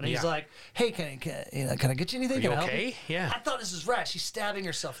help, and he's Yeah. like, "Hey, can I get you anything? you Can I help okay? you?" Yeah. I thought this was rad. She's stabbing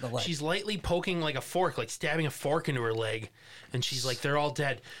herself in the leg. She's lightly poking like a fork, like stabbing a fork into her leg, and she's like, "They're all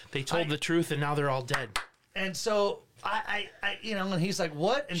dead. They told the truth, and now they're all dead." and so I and he's like,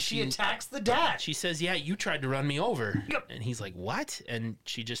 "What?" And she attacks the dad. She says, "Yeah, you tried to run me over," Yep. and he's like, "What?" And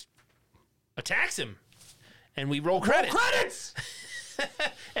she just attacks him, and we roll credits. Credits.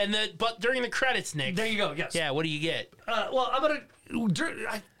 And but during the credits, Nick. There you go. Yes. Yeah, what do you get? Well, I'm gonna.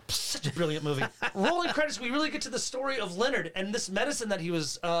 Such a brilliant movie. Rolling credits, we really get to the story of Leonard and this medicine that he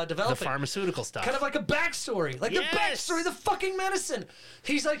was The developing. pharmaceutical stuff. Kind of like a backstory, like Yes. the backstory of the fucking medicine.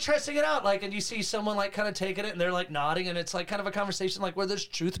 He's like testing it out, like, and you see someone like kind of taking it, and they're like nodding, and it's like kind of a conversation like where there's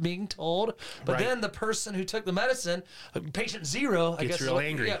truth being told. But Right. then the person who took the medicine, patient zero, I Gets guess, is real what-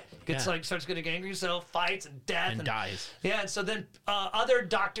 angry. Yeah, gets Yeah. like starts getting angry, so fights and death and dies. Yeah, and so then other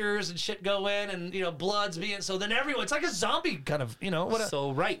doctors and shit go in, and blood's being so then everyone. It's like a zombie kind of what.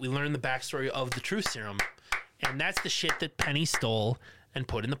 So we learn the backstory of the truth serum, and that's the shit that Penny stole and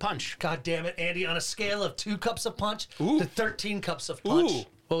put in the punch. God damn it, Andy! On a scale of 2 cups of punch Ooh. to 13 cups of punch,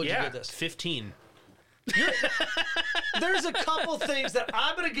 what would yeah, you give this? 15. There's a couple things that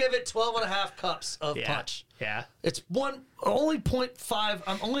I'm gonna give it 12.5 cups of Yeah, punch. yeah. It's only 0.5.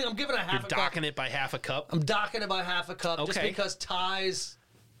 I'm giving it a half You're a cup. docking it by half a cup. I'm docking it by half a cup just Okay. because Ty's.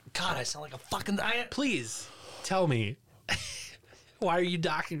 God, I sound like a fucking. Please tell me, why are you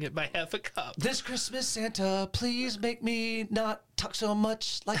docking it by half a cup? This Christmas, Santa, please make me not talk so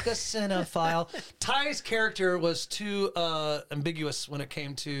much like a cinephile. Ty's character was too ambiguous when it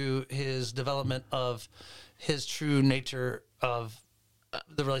came to his development of his true nature of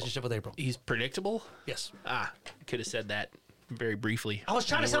the relationship with April. He's predictable. Yes. I could have said that very briefly. I was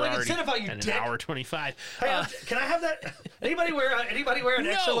trying to sound like a cinephile, you an dick. hour 25. Hey, can I have that? Anybody wear an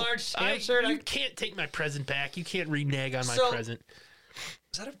extra large Sam shirt? You can't take my present back. You can't renege on my So- present.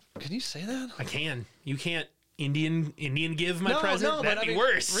 Is that can you say that? I can. You can't Indian give my No, present. no, That'd but I be mean,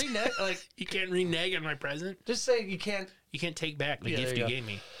 worse. renege, like You can't renege on my present. just say you can't. You can't take back the Yeah, gift there you you go. gave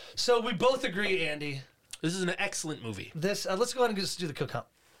me. So we both agree, Andy. This is an excellent movie. This let's go ahead and just do the kill count.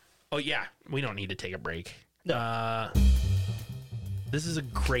 Oh yeah, we don't need to take a break. No. This is a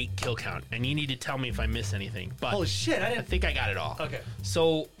great kill count, and you need to tell me if I miss anything. But Holy shit! I I didn't. think I got it all. Okay.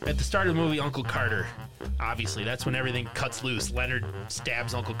 So at the start of the movie, Uncle Carter, obviously that's when everything cuts loose. Leonard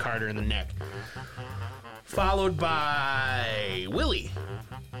stabs Uncle Carter in the neck, followed by Willie,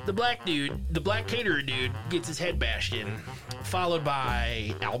 the black dude, the black caterer dude, gets his head bashed in, followed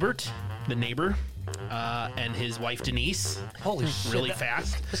by Albert, the neighbor, and his wife Denise, Holy shit! really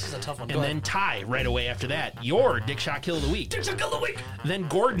fast. This is a tough one. And then Ty right away after that. Your Dick Shot Kill of the Week. Dick Shot Kill of the Week. Then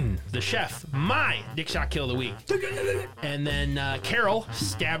Gordon, the chef. My Dick Shot Kill of the Week. And then Carol,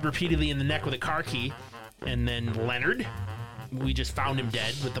 stabbed repeatedly in the neck with a car key. And then Leonard, we just found him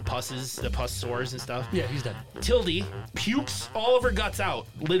dead with the pus sores and stuff. Yeah, he's dead. Tildy pukes all of her guts out,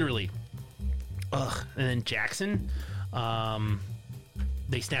 literally. Ugh. And then Jackson,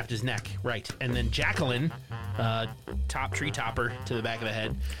 they snapped his neck, right. And then Jacqueline, top tree topper to the back of the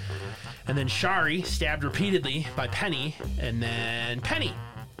head. And then Shari, stabbed repeatedly by Penny. And then Penny,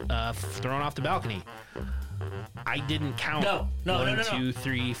 thrown off the balcony. I didn't count. No. 1, 2,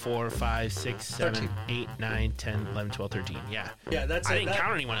 3, 4, 5, 6, 7, 13. 8, 9, 10, 11, 12, 13. Yeah. Yeah, that's I it. didn't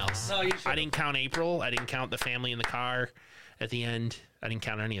count anyone else. No, you I shouldn't. didn't count April. I didn't count the family in the car at the end. I didn't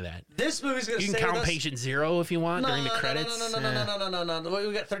count any of that. This movie's gonna You can stay count with us. patient 0 if you want during the credits. No.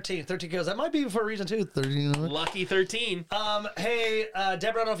 We got 13 kills. That might be for a reason too. 13. Lucky 13. Hey, Deborah, I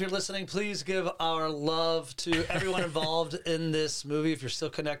don't know if you're listening. Please give our love to everyone involved in this movie. If you're still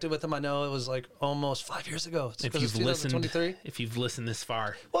connected with them, I know it was like almost 5 years ago. It's If 'cause it's you've listened, 2023. if you've listened this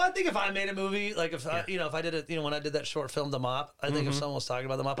far, Well, I think if I made a movie, like if I, if I did it, when I did that short film, The Mop, I think if someone was talking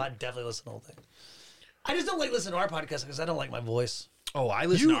about The Mop, I'd definitely listen to the whole thing. I just don't like listening to our podcast because I don't like my voice. oh, I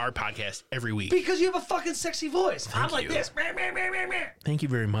listen to our podcast every week. Because you have a fucking sexy voice. I'm like you. this. Meh, meh, meh, meh, meh. Thank you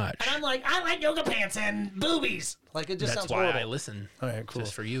very much. And I'm like, I like yoga pants and boobies. Like it just That's sounds why horrible. I listen. All right, cool.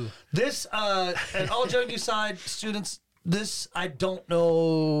 Just for you. This, and all joking aside, students, this, I don't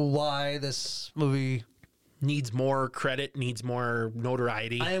know why this movie. Needs more credit, needs more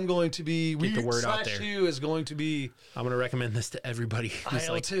notoriety. I am going to be. Get the word out Slash there. You is going to be. I'm going to recommend this to everybody who's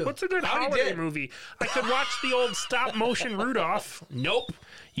will like, too. what's a good I already holiday did. movie? I could watch the old stop motion Rudolph. Nope.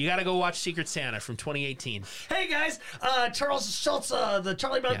 You got to go watch Secret Santa from 2018. Hey guys, Charles Schultz, the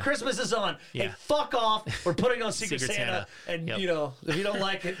Charlie Brown Yeah. Christmas is on. Hey, Yeah. fuck off. We're putting on Secret, Secret Santa. Santa. And, Yep. if you don't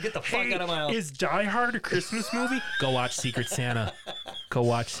like it, get the fuck out of my house. Is Die Hard a Christmas movie? Go watch Secret Santa. Go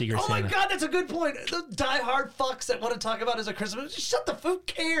watch Secret Oh Santa. my God, that's a good point. The diehard fucks that want to talk about as a Christmas movie, shut the fuck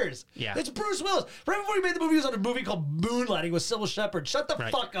cares. Yeah. It's Bruce Willis. Right before he made the movie, he was on a movie called Moonlighting with Sybil Shepherd. Shut the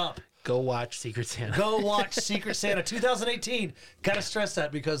Right. fuck up. Go watch Secret Santa. Go watch Secret Santa 2018. Gotta stress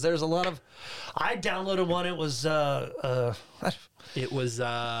that because there's a lot of. I downloaded one. It was It was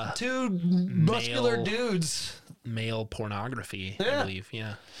two muscular Male. dudes. male pornography, Yeah. I believe.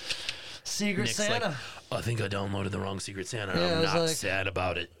 Yeah. Secret Nick's Santa. like, I think I downloaded the wrong Secret Santa. Yeah, it I'm was not like- sad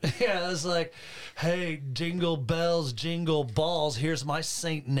about it. Yeah, it was like, hey, jingle bells, jingle balls. Here's my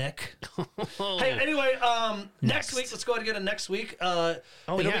Saint Nick. Hey, anyway, next week, let's go ahead and get a next week. It'll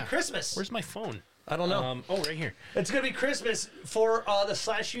be Christmas. Where's my phone? I don't know. Right here. It's going to be Christmas for the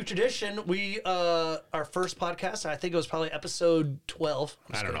Slash U tradition. We, our first podcast, I think it was probably episode 12.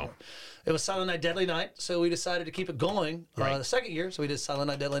 I don't know. It was Silent Night, Deadly Night, so we decided to keep it going Right. the second year. So we did Silent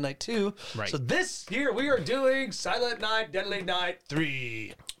Night, Deadly Night 2. Right. So this year we are doing Silent Night, Deadly Night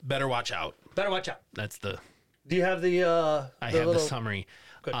 3. Better watch out. Better watch out. That's the Do you have the I have little... the summary.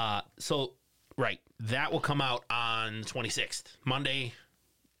 Good. So right, that will come out on the 26th, Monday,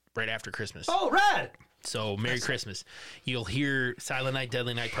 right after Christmas. Oh, rad! So Merry Christmas. You'll hear Silent Night,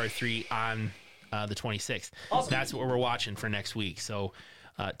 Deadly Night Part 3 on the 26th. Awesome. That's what we're watching for next week. So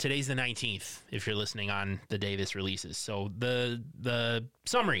today's the 19th if you're listening on the day this releases. So the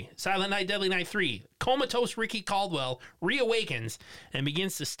summary, Silent Night, Deadly Night 3. Comatose Ricky Caldwell reawakens and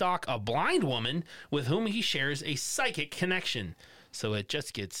begins to stalk a blind woman with whom he shares a psychic connection. So it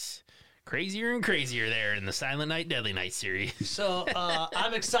just gets crazier and crazier there in the Silent Night, Deadly Night series. So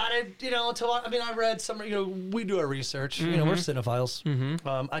I'm excited, to watch. I mean, I read some, we do our research. We're cinephiles.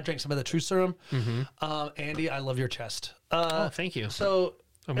 I drank some of the True Serum. Andy, I love your chest. Oh, thank you. So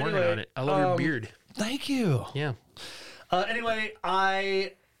I'm working anyway, on it. I love your beard. Thank you. Yeah. Anyway,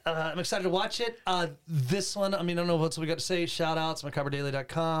 I'm excited to watch it. This one, I mean, I don't know what else we got to say. Shout outs,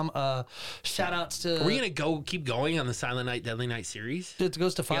 macabredaily.com. Shout outs to. Are we gonna keep going on the Silent Night, Deadly Night series? It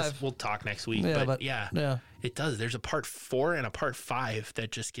goes to 5. Yes, we'll talk next week. Yeah, but, but- yeah, yeah. it does. There's a part 4 and a part 5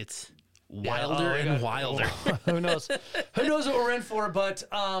 that just gets Oh, wilder we and got- wilder. Who knows? Who knows what we're in for? But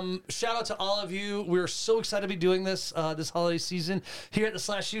shout out to all of you. We're so excited to be doing this this holiday season here at the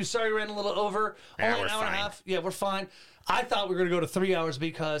Slash U. Sorry, we ran a little over. Yeah, Only we're an hour and a fine. half. Yeah, we're fine. I thought we were going to go to 3 hours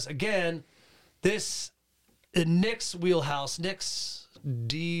because, again, this in Nick's wheelhouse, Nick's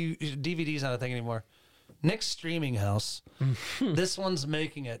DVD's not a thing anymore. Nick's streaming house. This one's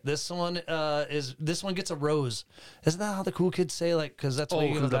making it. This one gets a rose. Isn't that how the cool kids say? Like, because that's what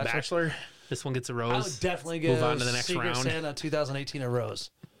you who's get the a Bachelor. Bachelor? This one gets a rose. I would definitely give Move on to the next Secret round. Santa 2018 a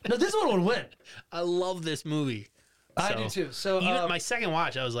rose. No, this one would win. I love this movie. I do too. So even my second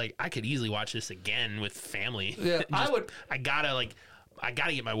watch, I was like, I could easily watch this again with family. Yeah, I would- I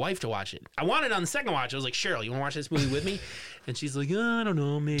gotta get my wife to watch it. I wanted on the second watch. I was like, Cheryl, you want to watch this movie with me? And she's like, I don't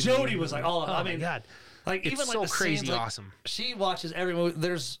know, maybe. Jody was like, all of. Oh I my mean, god, like it's even like so the crazy scenes, like, awesome. She watches every movie.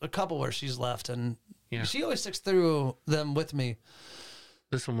 There's a couple where she's left, and Yeah. she always sticks through them with me.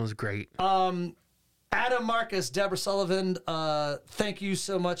 This one was great. Adam Marcus, Deborah Sullivan, thank you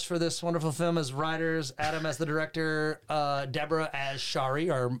so much for this wonderful film as writers. Adam as the director, Deborah as Shari,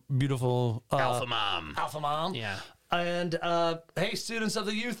 our beautiful Alpha Mom. alpha mom. Yeah. And hey, students of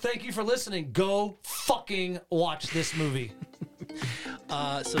the youth, thank you for listening. Go fucking watch this movie.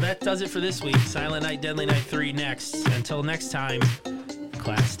 So that does it for this week. Silent Night, Deadly Night 3 next. Until next time,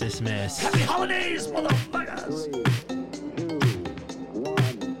 class dismissed. Happy holidays, motherfuckers!